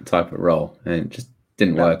into that type of role, and it just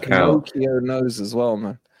didn't work out. Pinocchio knows as well,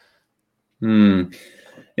 man.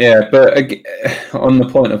 Yeah, but on the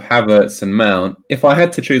point of Havertz and Mount, if I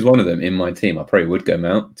had to choose one of them in my team, I probably would go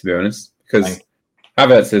Mount, to be honest, because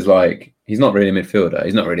Havertz is like, he's not really a midfielder,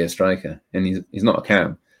 he's not really a striker, and he's not a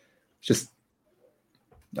cam. It's just,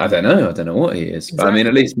 I don't know what he is. Exactly. But I mean,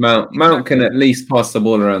 at least Mount can at least pass the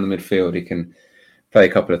ball around the midfield. He can play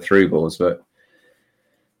a couple of through balls,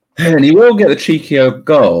 and he will get the cheeky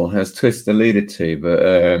goal, as Twist alluded to.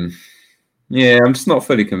 But yeah, I'm just not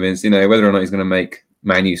fully convinced. You know, whether or not he's going to make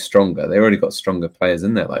Man U stronger. They already got stronger players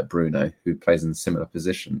in there, like Bruno, who plays in a similar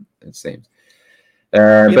position, it seems.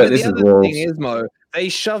 But this is Wolves. The thing is, Mo, they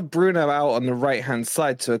shoved Bruno out on the right-hand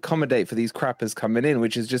side to accommodate for these crappers coming in,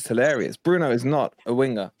 which is just hilarious. Bruno is not a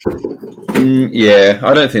winger. Yeah,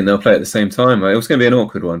 I don't think they'll play at the same time. It was going to be an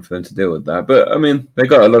awkward one for them to deal with that. But, I mean, they've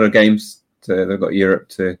got a lot of games. They've got Europe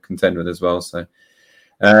to contend with as well. So,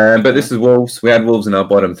 but this is Wolves. We had Wolves in our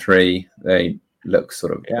bottom 3. They look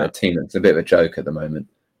sort of a team that's a bit of a joke at the moment.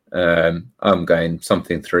 I'm going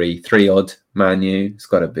something 3 odd Man U. It's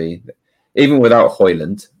got to be. Even without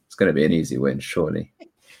Højlund, it's going to be an easy win, surely.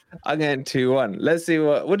 I'm going 2-1. Let's see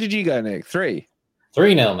what did you go, Nick? 3?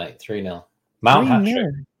 3-0, mate. 3-0. Mount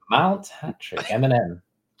hat-trick. Mount hat-trick. Eminem.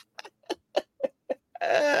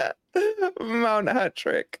 Mount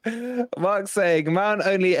hat-trick. Mark saying Mount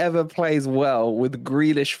only ever plays well with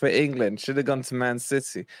Grealish for England. Should have gone to Man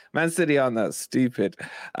City. Man City aren't that stupid.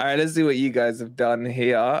 All right, let's see what you guys have done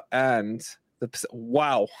here. And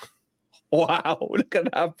wow, look at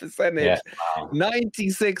that percentage. Yeah, wow.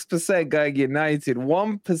 96% going United,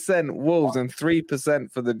 1% Wolves, and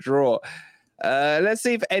 3% for the draw. Let's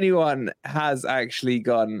see if anyone has actually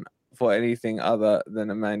gone for anything other than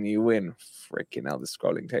a Man U win. Freaking hell, the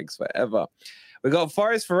scrolling takes forever. We got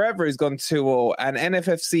Forest Forever who's gone 2-0, and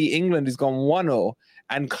NFFC England has gone 1-0,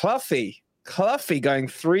 and Cluffy going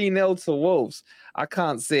 3-0 to Wolves. I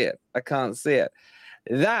can't see it.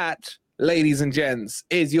 That, ladies and gents,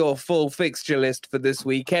 is your full fixture list for this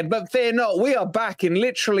weekend. But fear not, we are back in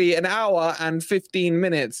literally an hour and 15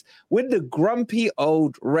 minutes with the grumpy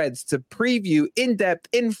old Reds to preview in-depth,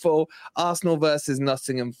 in full, Arsenal versus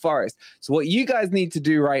Nottingham Forest. So what you guys need to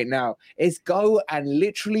do right now is go and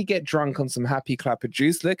literally get drunk on some Happy Clapper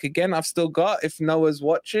juice. Look, again, I've still got, if Noah's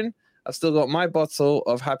watching, I've still got my bottle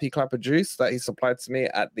of Happy Clapper juice that he supplied to me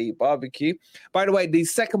at the barbecue. By the way, the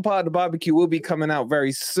second part of the barbecue will be coming out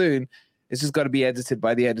very soon. It's just got to be edited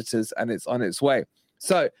by the editors, and it's on its way.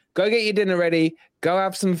 So go get your dinner ready. Go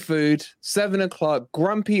have some food. 7 o'clock,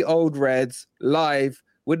 Grumpy Old Reds live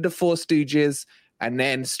with the Four Stooges. And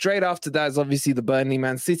then straight after that is obviously the Burnley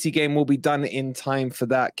Man City game. Will be done in time for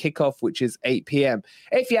that kickoff, which is 8 p.m.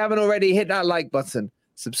 If you haven't already, hit that like button.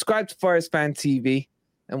 Subscribe to Forest Fan TV.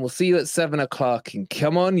 And we'll see you at 7 o'clock. And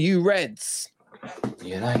come on, you Reds.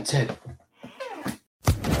 United.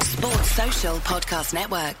 Sports Social Podcast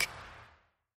Network.